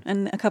one,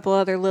 and a couple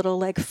other little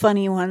like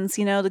funny ones,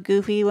 you know, the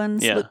goofy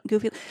ones. Yeah.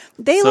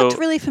 They So- looked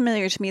really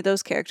familiar to me,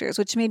 those characters,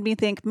 which made me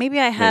think maybe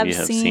I have, you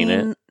have seen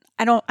it.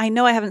 I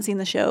know I haven't seen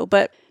the show,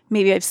 but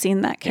maybe I've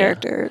seen that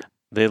character.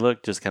 They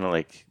look just kind of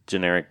like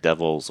generic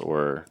devils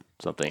or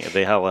something.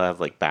 They all have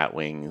like bat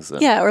wings.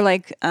 And, Yeah, or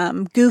like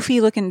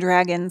goofy looking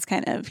dragons,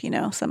 kind of.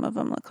 Some of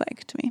them look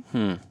like to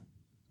me.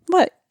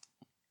 What?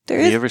 Have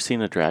you ever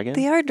seen a dragon?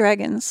 They are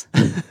dragons.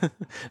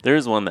 There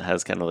is one that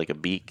has kind of like a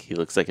beak. He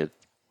looks like a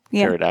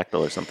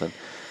pterodactyl or something.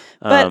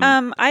 But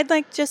I'd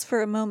like just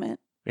for a moment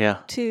Yeah.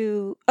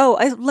 to...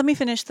 let me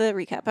finish the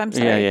recap. I'm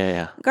sorry.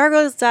 Yeah.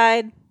 Gargoyles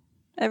died.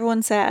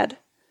 Everyone's sad.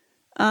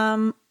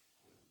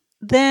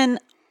 Then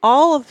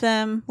all of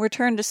them were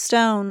turned to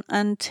stone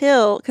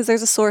until... Because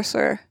there's a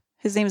sorcerer.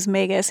 His name's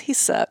Magus. He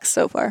sucks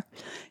so far.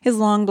 His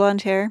long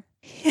blonde hair.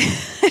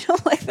 I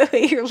don't like the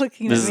way you're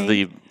looking This at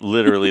me. is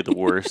literally the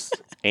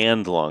worst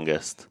and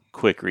longest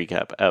quick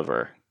recap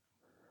ever.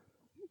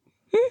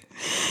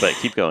 But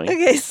keep going.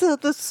 Okay, so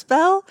the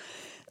spell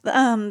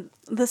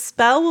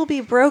will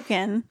be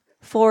broken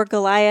for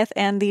Goliath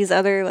and these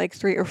other like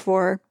 3 or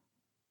 4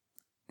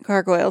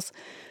 gargoyles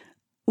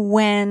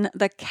when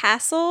the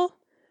castle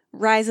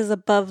rises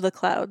above the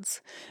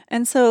clouds.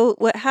 And so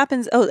what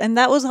happens, and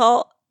that was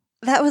all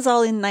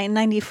in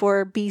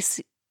 994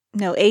 BC,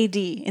 no, AD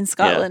in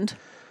Scotland. Yeah.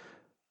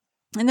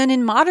 And then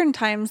in modern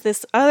times,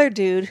 this other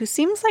dude who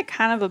seems like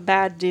kind of a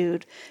bad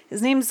dude,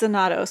 his name's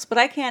Xanatos, but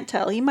I can't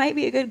tell. He might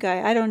be a good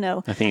guy. I don't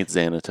know. I think it's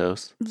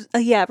Xanatos.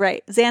 Yeah,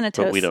 right.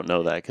 Xanatos. But we don't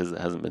know that because it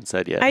hasn't been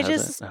said yet. I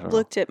just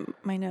looked at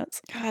my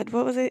notes. God,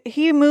 what was it?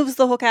 He moves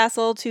the whole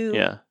castle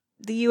to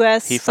the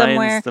U.S. somewhere.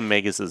 He finds the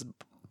Magus's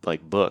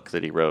like book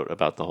that he wrote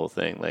about the whole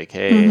thing. Like,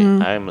 hey,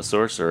 I'm a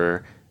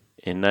sorcerer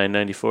in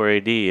 994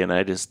 AD, and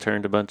I just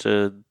turned a bunch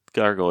of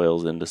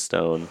gargoyles into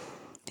stone.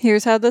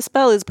 Here's how the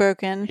spell is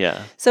broken.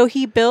 Yeah. So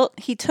he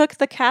took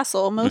the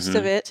castle, most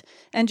of it,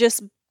 and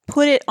just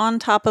put it on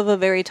top of a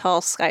very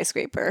tall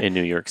skyscraper. In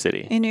New York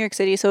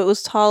City. So it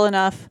was tall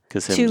enough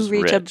to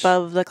reach rich.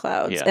 Above the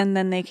clouds. Yeah. And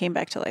then they came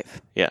back to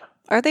life. Yeah.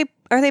 Are they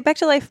back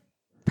to life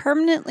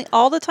permanently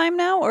all the time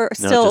now, or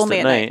still just only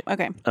at night? night?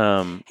 Okay.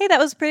 Hey, that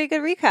was a pretty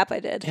good recap I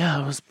did. Yeah,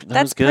 that was good.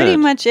 That's pretty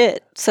much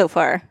it so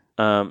far.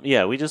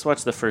 Yeah, we just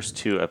watched the first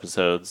 2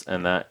 episodes,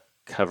 and that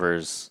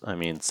covers,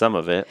 some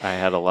of it. I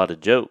had a lot of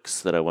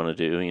jokes that I want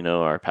to do,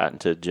 our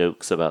patented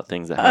jokes about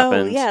things that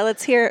happened. Oh, yeah,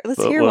 let's hear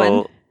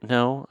one.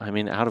 No,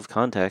 out of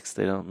context,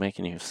 they don't make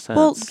any sense.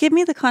 Well, give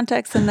me the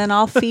context, and then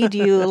I'll feed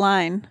you a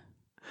line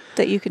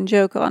that you can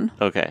joke on.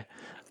 Okay.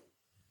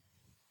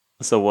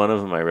 So one of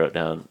them I wrote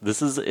down.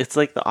 It's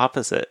like the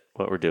opposite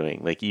what we're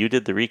doing. Like you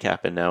did the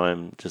recap, and now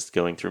I'm just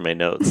going through my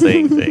notes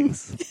saying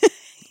things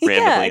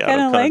randomly out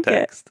of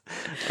context.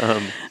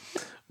 Like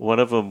one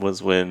of them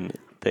was when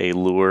they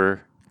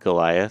lure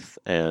Goliath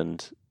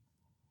and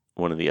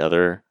one of the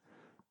other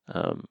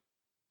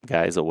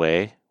guys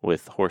away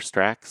with horse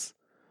tracks.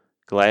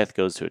 Goliath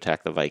goes to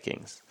attack the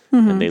Vikings,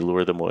 and they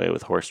lure them away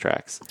with horse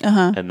tracks.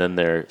 And then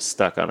they're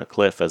stuck on a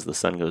cliff as the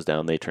sun goes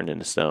down. They turn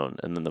into stone,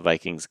 and then the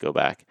Vikings go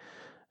back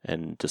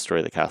and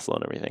destroy the castle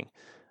and everything.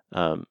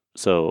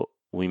 So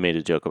we made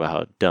a joke about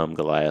how dumb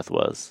Goliath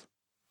was.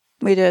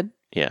 We did?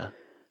 Yeah.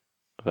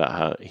 About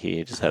how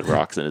he just had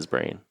rocks in his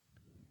brain.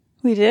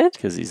 We did?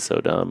 Because he's so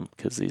dumb.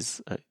 Because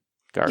he's a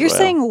gargoyle. You're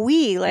saying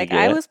we, like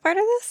I was part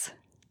of this?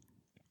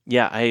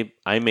 Yeah,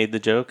 I made the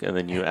joke, and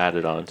then you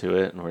added on to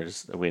it,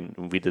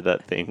 and we did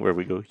that thing where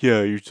we go,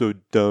 yeah, you're so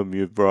dumb,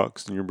 you have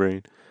rocks in your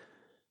brain.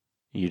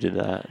 You did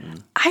that.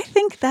 And I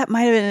think that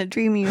might have been a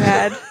dream you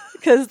had,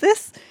 because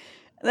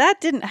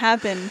that didn't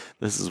happen.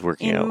 This is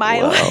working in out my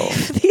well.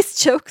 life. These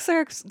jokes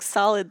are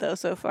solid, though,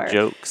 so far.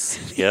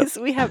 Jokes, yep.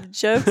 We have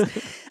jokes.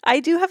 I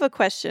do have a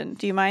question.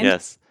 Do you mind?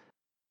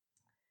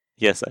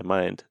 Yes, I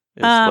mind,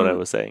 is what I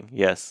was saying.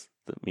 Yes,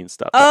 that means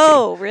stop.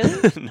 Oh,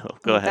 really? No,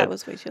 go ahead. That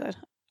was way too loud.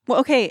 Well,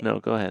 okay. No,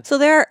 go ahead. So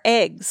there are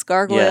eggs,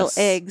 gargoyle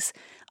eggs.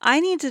 I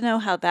need to know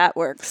how that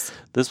works.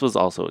 This was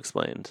also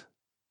explained.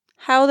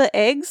 How the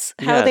eggs?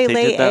 How they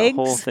lay did that eggs?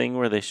 whole thing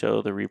where they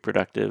show the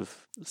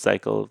reproductive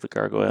cycle of the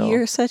gargoyle.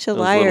 You're such a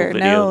liar.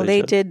 No,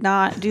 they did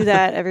not do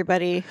that,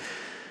 everybody.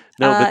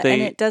 No, but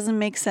and it doesn't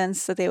make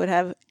sense that they would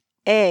have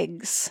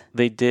eggs.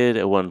 They did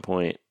at one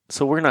point.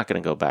 So we're not going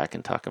to go back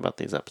and talk about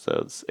these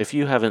episodes. If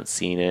you haven't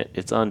seen it,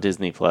 it's on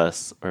Disney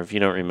Plus, or if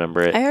you don't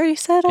remember it, I already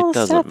said all it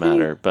doesn't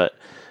matter. But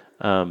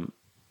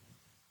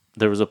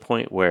there was a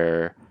point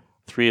where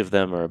 3 of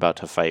them are about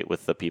to fight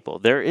with the people.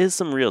 There is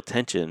some real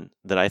tension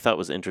that I thought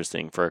was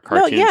interesting for a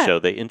cartoon show.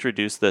 They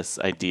introduced this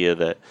idea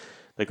that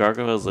the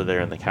gargoyles are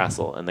there in the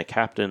castle, and the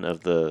captain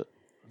of the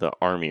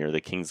army or the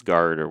king's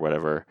guard or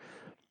whatever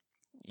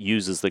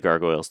uses the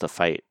gargoyles to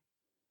fight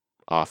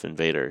off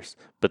invaders.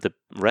 But the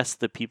rest of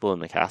the people in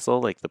the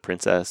castle, like the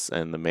princess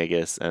and the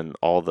magus and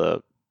all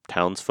the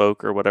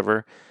townsfolk or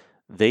whatever,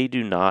 they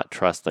do not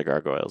trust the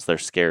gargoyles. They're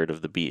scared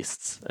of the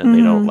beasts, and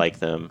they don't like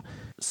them.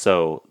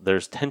 So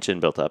there's tension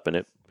built up,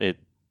 and it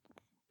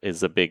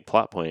is a big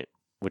plot point,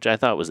 which I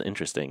thought was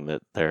interesting,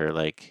 that they're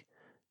like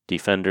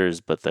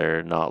defenders, but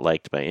they're not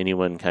liked by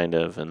anyone, kind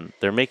of, and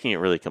they're making it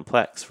really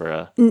complex for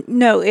a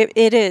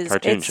it is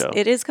cartoon show.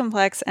 It is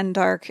complex and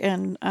dark,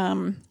 and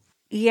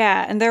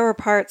and there were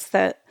parts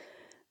that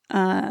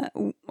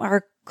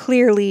are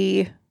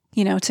clearly,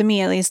 to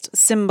me at least,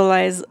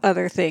 symbolize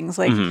other things.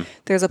 Like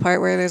there's a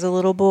part where there's a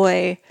little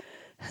boy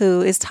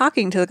who is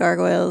talking to the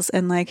gargoyles,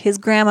 and like his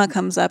grandma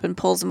comes up and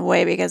pulls him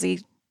away because she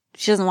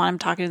doesn't want him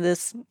talking to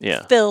this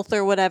filth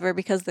or whatever,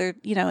 because they're,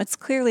 it's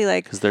clearly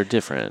like, because they're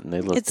different and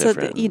they look it's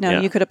different.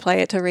 you could apply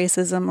it to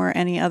racism or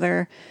any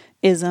other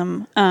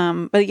ism.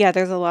 But yeah,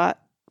 there's a lot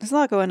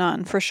going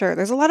on for sure.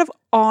 There's a lot of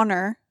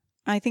honor.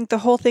 I think the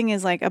whole thing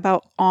is like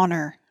about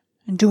honor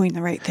and doing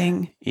the right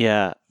thing.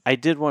 Yeah. I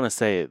did want to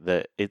say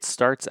that it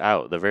starts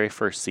out, the very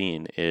first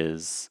scene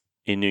is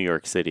in New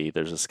York City.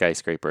 There's a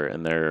skyscraper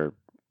and there are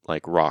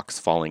like rocks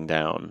falling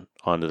down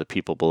onto the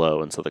people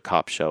below. And so the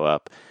cops show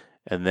up,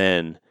 and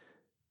then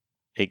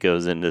it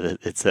goes into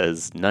it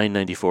says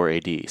 994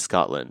 AD,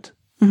 Scotland.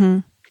 Mm-hmm.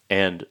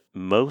 And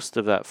most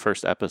of that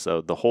first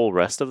episode, the whole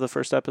rest of the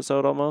first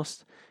episode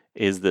almost,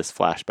 is this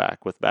flashback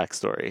with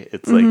backstory.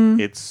 It's like,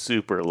 it's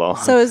super long.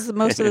 So is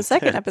most of the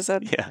second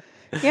episode. Yeah.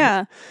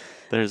 Yeah.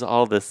 There's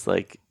all this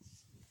like,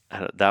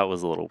 that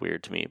was a little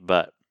weird to me,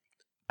 but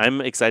I'm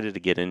excited to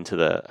get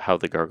into how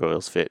the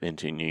gargoyles fit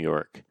into New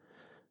York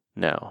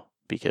now,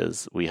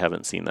 because we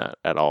haven't seen that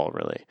at all,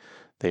 really.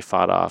 They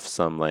fought off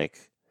some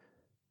like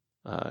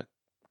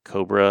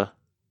Cobra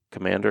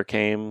commander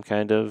came,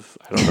 kind of.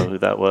 I don't know who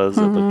that was.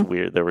 It looked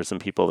weird. There were some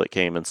people that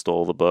came and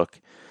stole the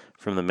book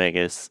from the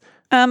Megas.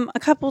 A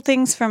couple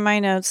things from my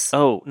notes.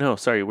 Oh, no,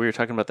 sorry. We were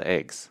talking about the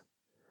eggs.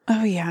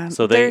 Oh, yeah.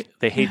 So they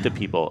hate the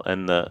people,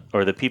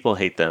 or the people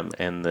hate them,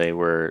 and they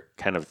were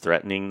kind of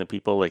threatening the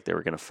people like they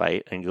were going to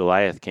fight. And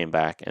Goliath came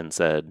back and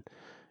said,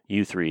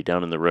 "You three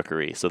down in the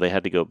rookery." So they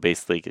had to go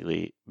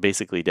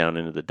basically down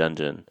into the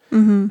dungeon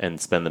and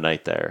spend the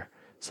night there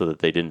so that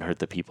they didn't hurt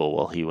the people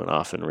while he went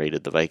off and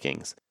raided the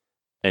Vikings.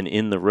 And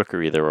in the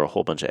rookery, there were a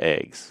whole bunch of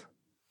eggs.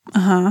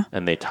 Uh-huh.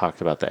 And they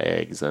talked about the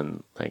eggs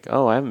and like,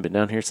 "Oh, I haven't been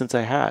down here since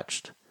I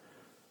hatched."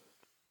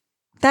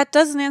 That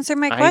doesn't answer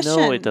my question. I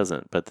know it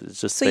doesn't, but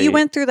it's just... So you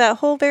went through that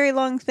whole very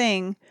long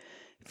thing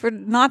for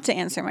not to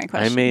answer my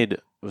question. I made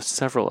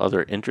several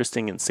other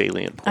interesting and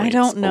salient points I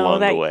don't know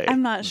along the way.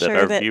 I'm not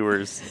sure that our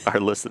viewers, our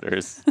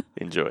listeners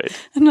enjoyed.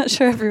 I'm not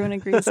sure everyone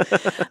agrees.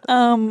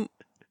 No,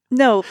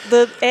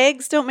 the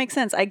eggs don't make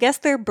sense. I guess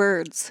they're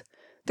birds.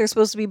 They're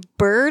supposed to be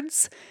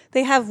birds.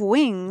 They have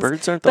wings.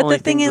 Birds aren't the only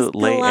things that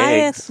lay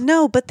eggs.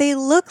 No, but they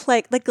look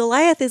like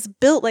Goliath is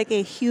built like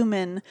a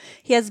human.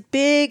 He has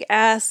big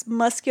ass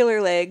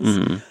muscular legs.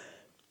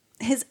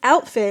 Mm-hmm. His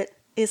outfit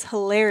is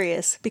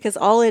hilarious because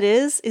all it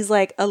is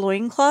like a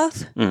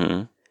loincloth.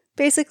 Mm-hmm.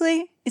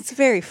 Basically, it's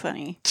very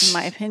funny in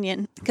my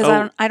opinion,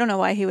 because I don't know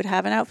why he would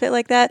have an outfit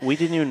like that. We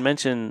didn't even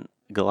mention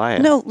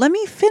Goliath. No, let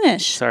me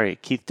finish. Sorry,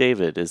 Keith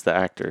David is the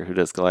actor who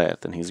does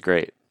Goliath, and he's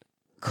great.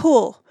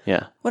 Cool.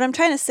 Yeah. What I'm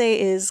trying to say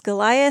is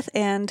Goliath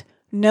and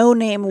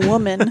no-name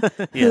woman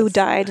who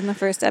died in the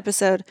first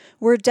episode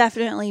were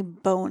definitely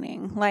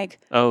boning. Like,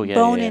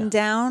 boning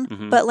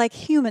down, but like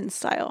human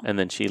style. And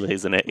then she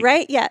lays an egg.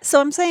 Right? Yeah.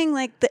 So I'm saying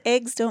like the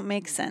eggs don't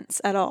make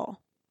sense at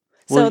all.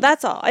 So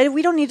that's all.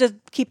 We don't need to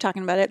keep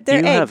talking about it. They're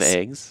eggs. You have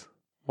eggs.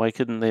 Why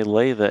couldn't they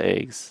lay the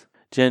eggs?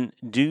 Jen,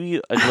 do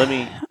you... let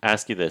me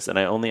ask you this, and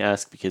I only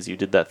ask because you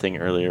did that thing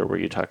earlier where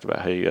you talked about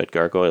how you had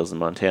gargoyles in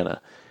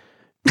Montana.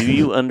 Do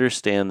you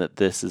understand that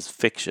this is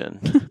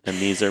fiction and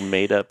these are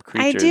made up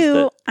creatures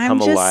that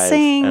come alive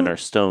and are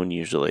stone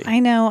usually? I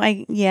know.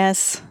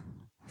 Yes.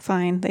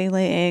 Fine. They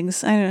lay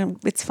eggs. I don't know.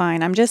 It's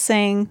fine. I'm just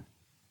saying.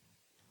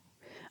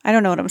 I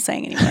don't know what I'm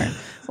saying anymore.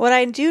 What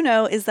I do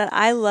know is that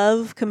I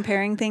love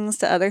comparing things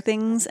to other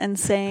things and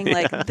saying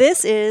like,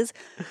 this is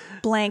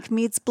blank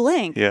meets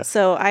blank. Yeah.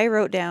 So I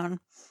wrote down,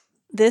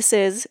 this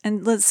is,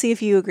 and let's see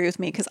if you agree with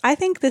me, because I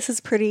think this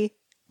is pretty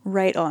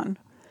right on.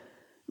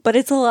 But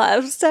it's a lot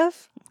of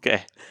stuff.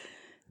 Okay.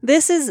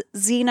 This is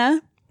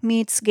Xena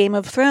meets Game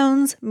of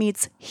Thrones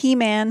meets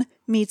He-Man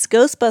meets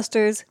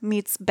Ghostbusters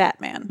meets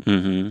Batman.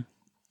 Mm-hmm.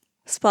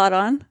 Spot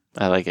on.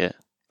 I like it.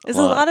 There's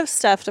a lot of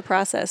stuff to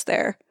process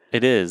there.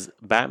 It is.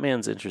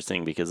 Batman's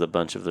interesting because a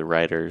bunch of the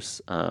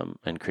writers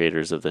and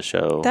creators of the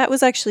show... That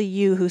was actually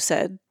you who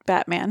said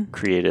Batman.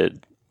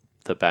 ...created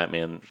the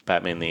Batman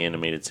the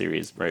animated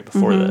series right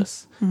before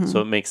this. Mm-hmm.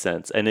 So it makes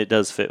sense. And it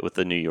does fit with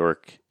the New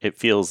York... It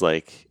feels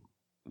like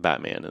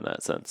Batman in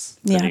that sense.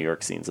 The New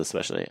York scenes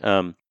especially.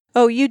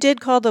 You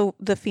did call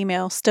the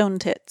female Stone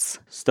Tits.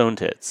 Stone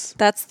Tits.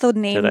 That's the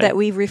name that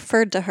we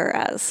referred to her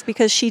as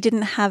because she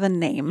didn't have a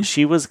name.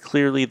 She was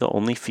clearly the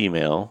only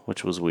female,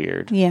 which was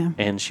weird. Yeah.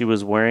 And she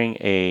was wearing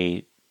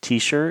a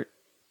t-shirt,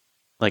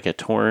 like a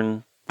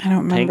torn I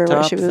don't remember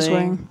what she was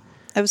wearing.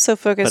 I was so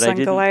focused on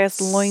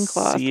Goliath's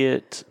loincloth. I didn't see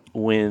it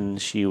when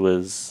she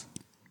was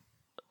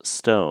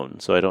stone,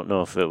 so I don't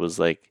know if it was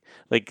like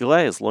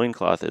Goliath's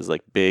loincloth is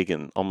like big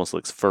and almost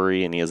looks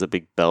furry, and he has a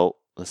big belt,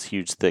 this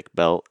huge thick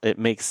belt. It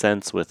makes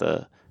sense with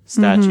a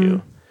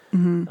statue.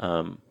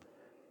 Mm-hmm.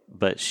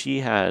 But she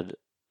had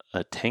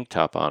a tank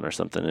top on or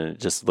something, and it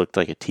just looked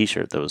like a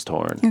t-shirt that was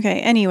torn. Okay,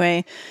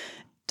 anyway,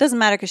 doesn't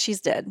matter because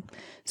she's dead.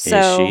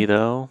 So, is she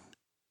though?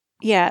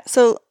 Yeah,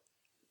 so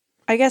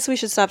I guess we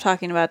should stop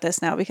talking about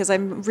this now because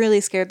I'm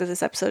really scared that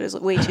this episode is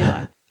way too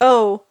long.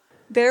 Oh,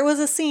 there was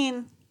a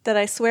scene that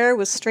I swear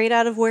was straight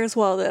out of Where's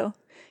Waldo.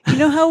 You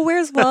know how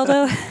Where's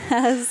Waldo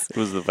has... It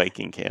was the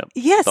Viking camp.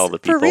 Yes, with all the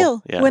people. for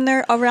real. Yeah. When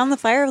they're around the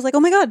fire, I was like, oh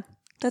my God,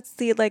 that's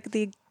the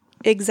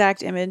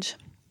exact image.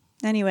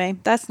 Anyway,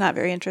 that's not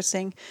very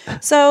interesting.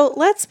 So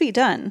let's be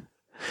done.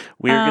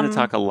 We're going to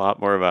talk a lot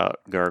more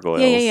about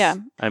gargoyles. Yeah.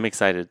 I'm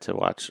excited to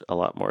watch a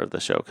lot more of the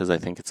show because I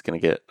think it's going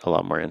to get a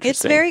lot more interesting.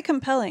 It's very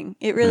compelling.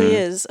 It really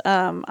is.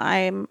 I'm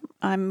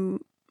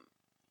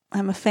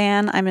a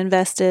fan. I'm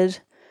invested.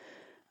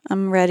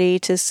 I'm ready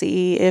to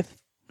see if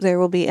there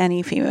will be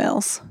any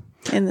females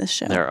in this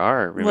show. There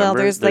are. Remember? Well,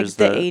 there's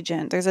the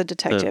agent. There's a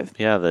detective.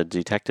 The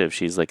detective.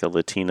 She's like a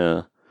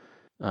Latina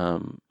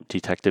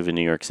detective in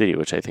New York City,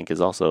 which I think is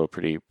also a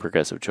pretty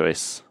progressive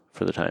choice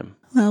for the time.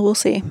 Well, we'll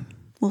see.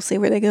 We'll see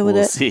where they go with it.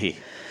 We'll see.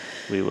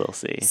 We will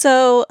see.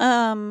 So,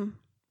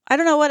 I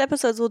don't know what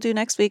episodes we'll do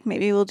next week.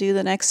 Maybe we'll do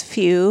the next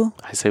few.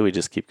 I say we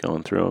just keep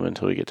going through them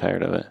until we get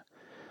tired of it.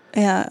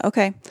 Yeah,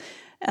 okay.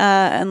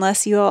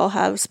 Unless you all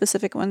have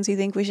specific ones you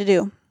think we should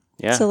do.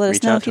 Yeah, so let us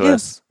reach know out if you to do.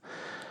 us.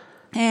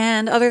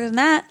 And other than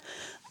that,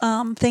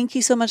 thank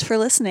you so much for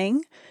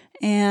listening.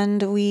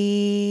 And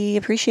we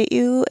appreciate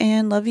you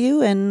and love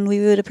you. And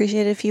we would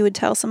appreciate it if you would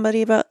tell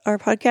somebody about our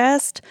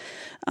podcast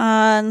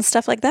and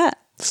stuff like that.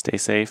 Stay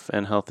safe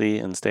and healthy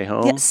and stay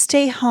home. Yeah,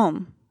 stay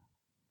home,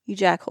 you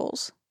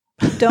jackholes.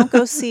 Don't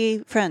go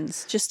see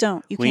friends. Just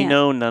don't. You We can't.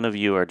 know none of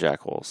you are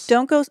jackholes.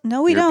 Don't go.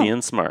 No, we You're don't.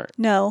 being smart.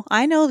 No,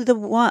 I know the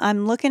one.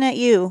 I'm looking at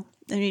you,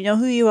 and you know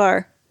who you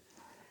are.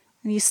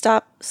 And you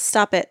stop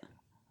it.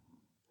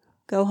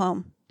 Go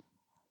home.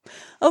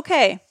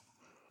 Okay,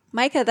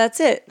 Micah, that's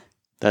it.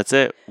 That's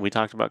it. We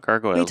talked about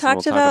gargoyles. We and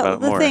talked we'll about talk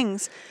about the more.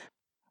 things.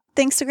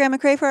 Thanks to Grandma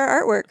Cray for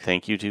our artwork.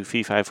 Thank you to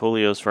Fee Fi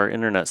Folios for our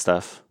internet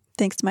stuff.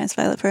 Thanks to Miles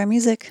Violet for our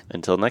music.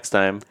 Until next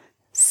time.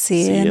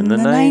 See you in the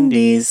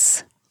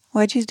 90s.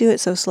 Why'd you do it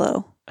so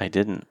slow? I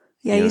didn't.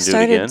 Yeah, You you wanna do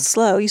it again? started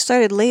slow. You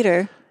started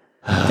later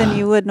than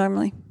you would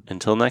normally.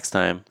 Until next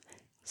time.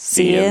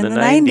 See you in the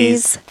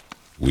 90s.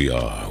 We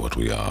are what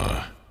we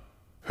are.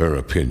 Her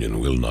opinion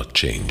will not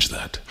change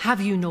that. Have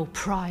you no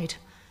pride?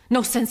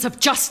 No sense of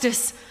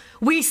justice?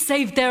 We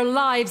saved their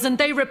lives and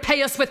they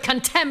repay us with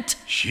contempt.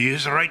 She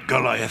is right,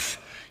 Goliath.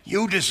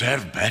 You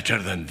deserve better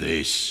than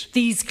this.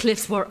 These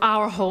cliffs were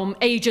our home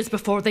ages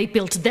before they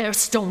built their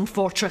stone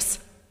fortress.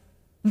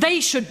 They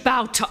should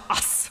bow to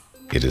us.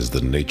 It is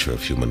the nature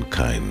of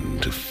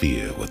humankind to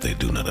fear what they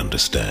do not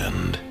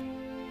understand.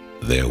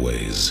 Their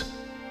ways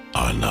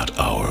are not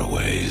our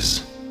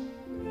ways.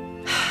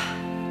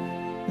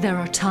 There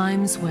are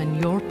times when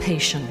your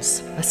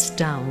patience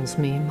astounds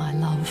me, my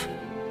love.